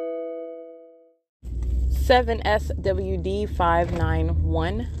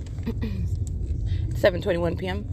 7SWD591, 7:21 p.m.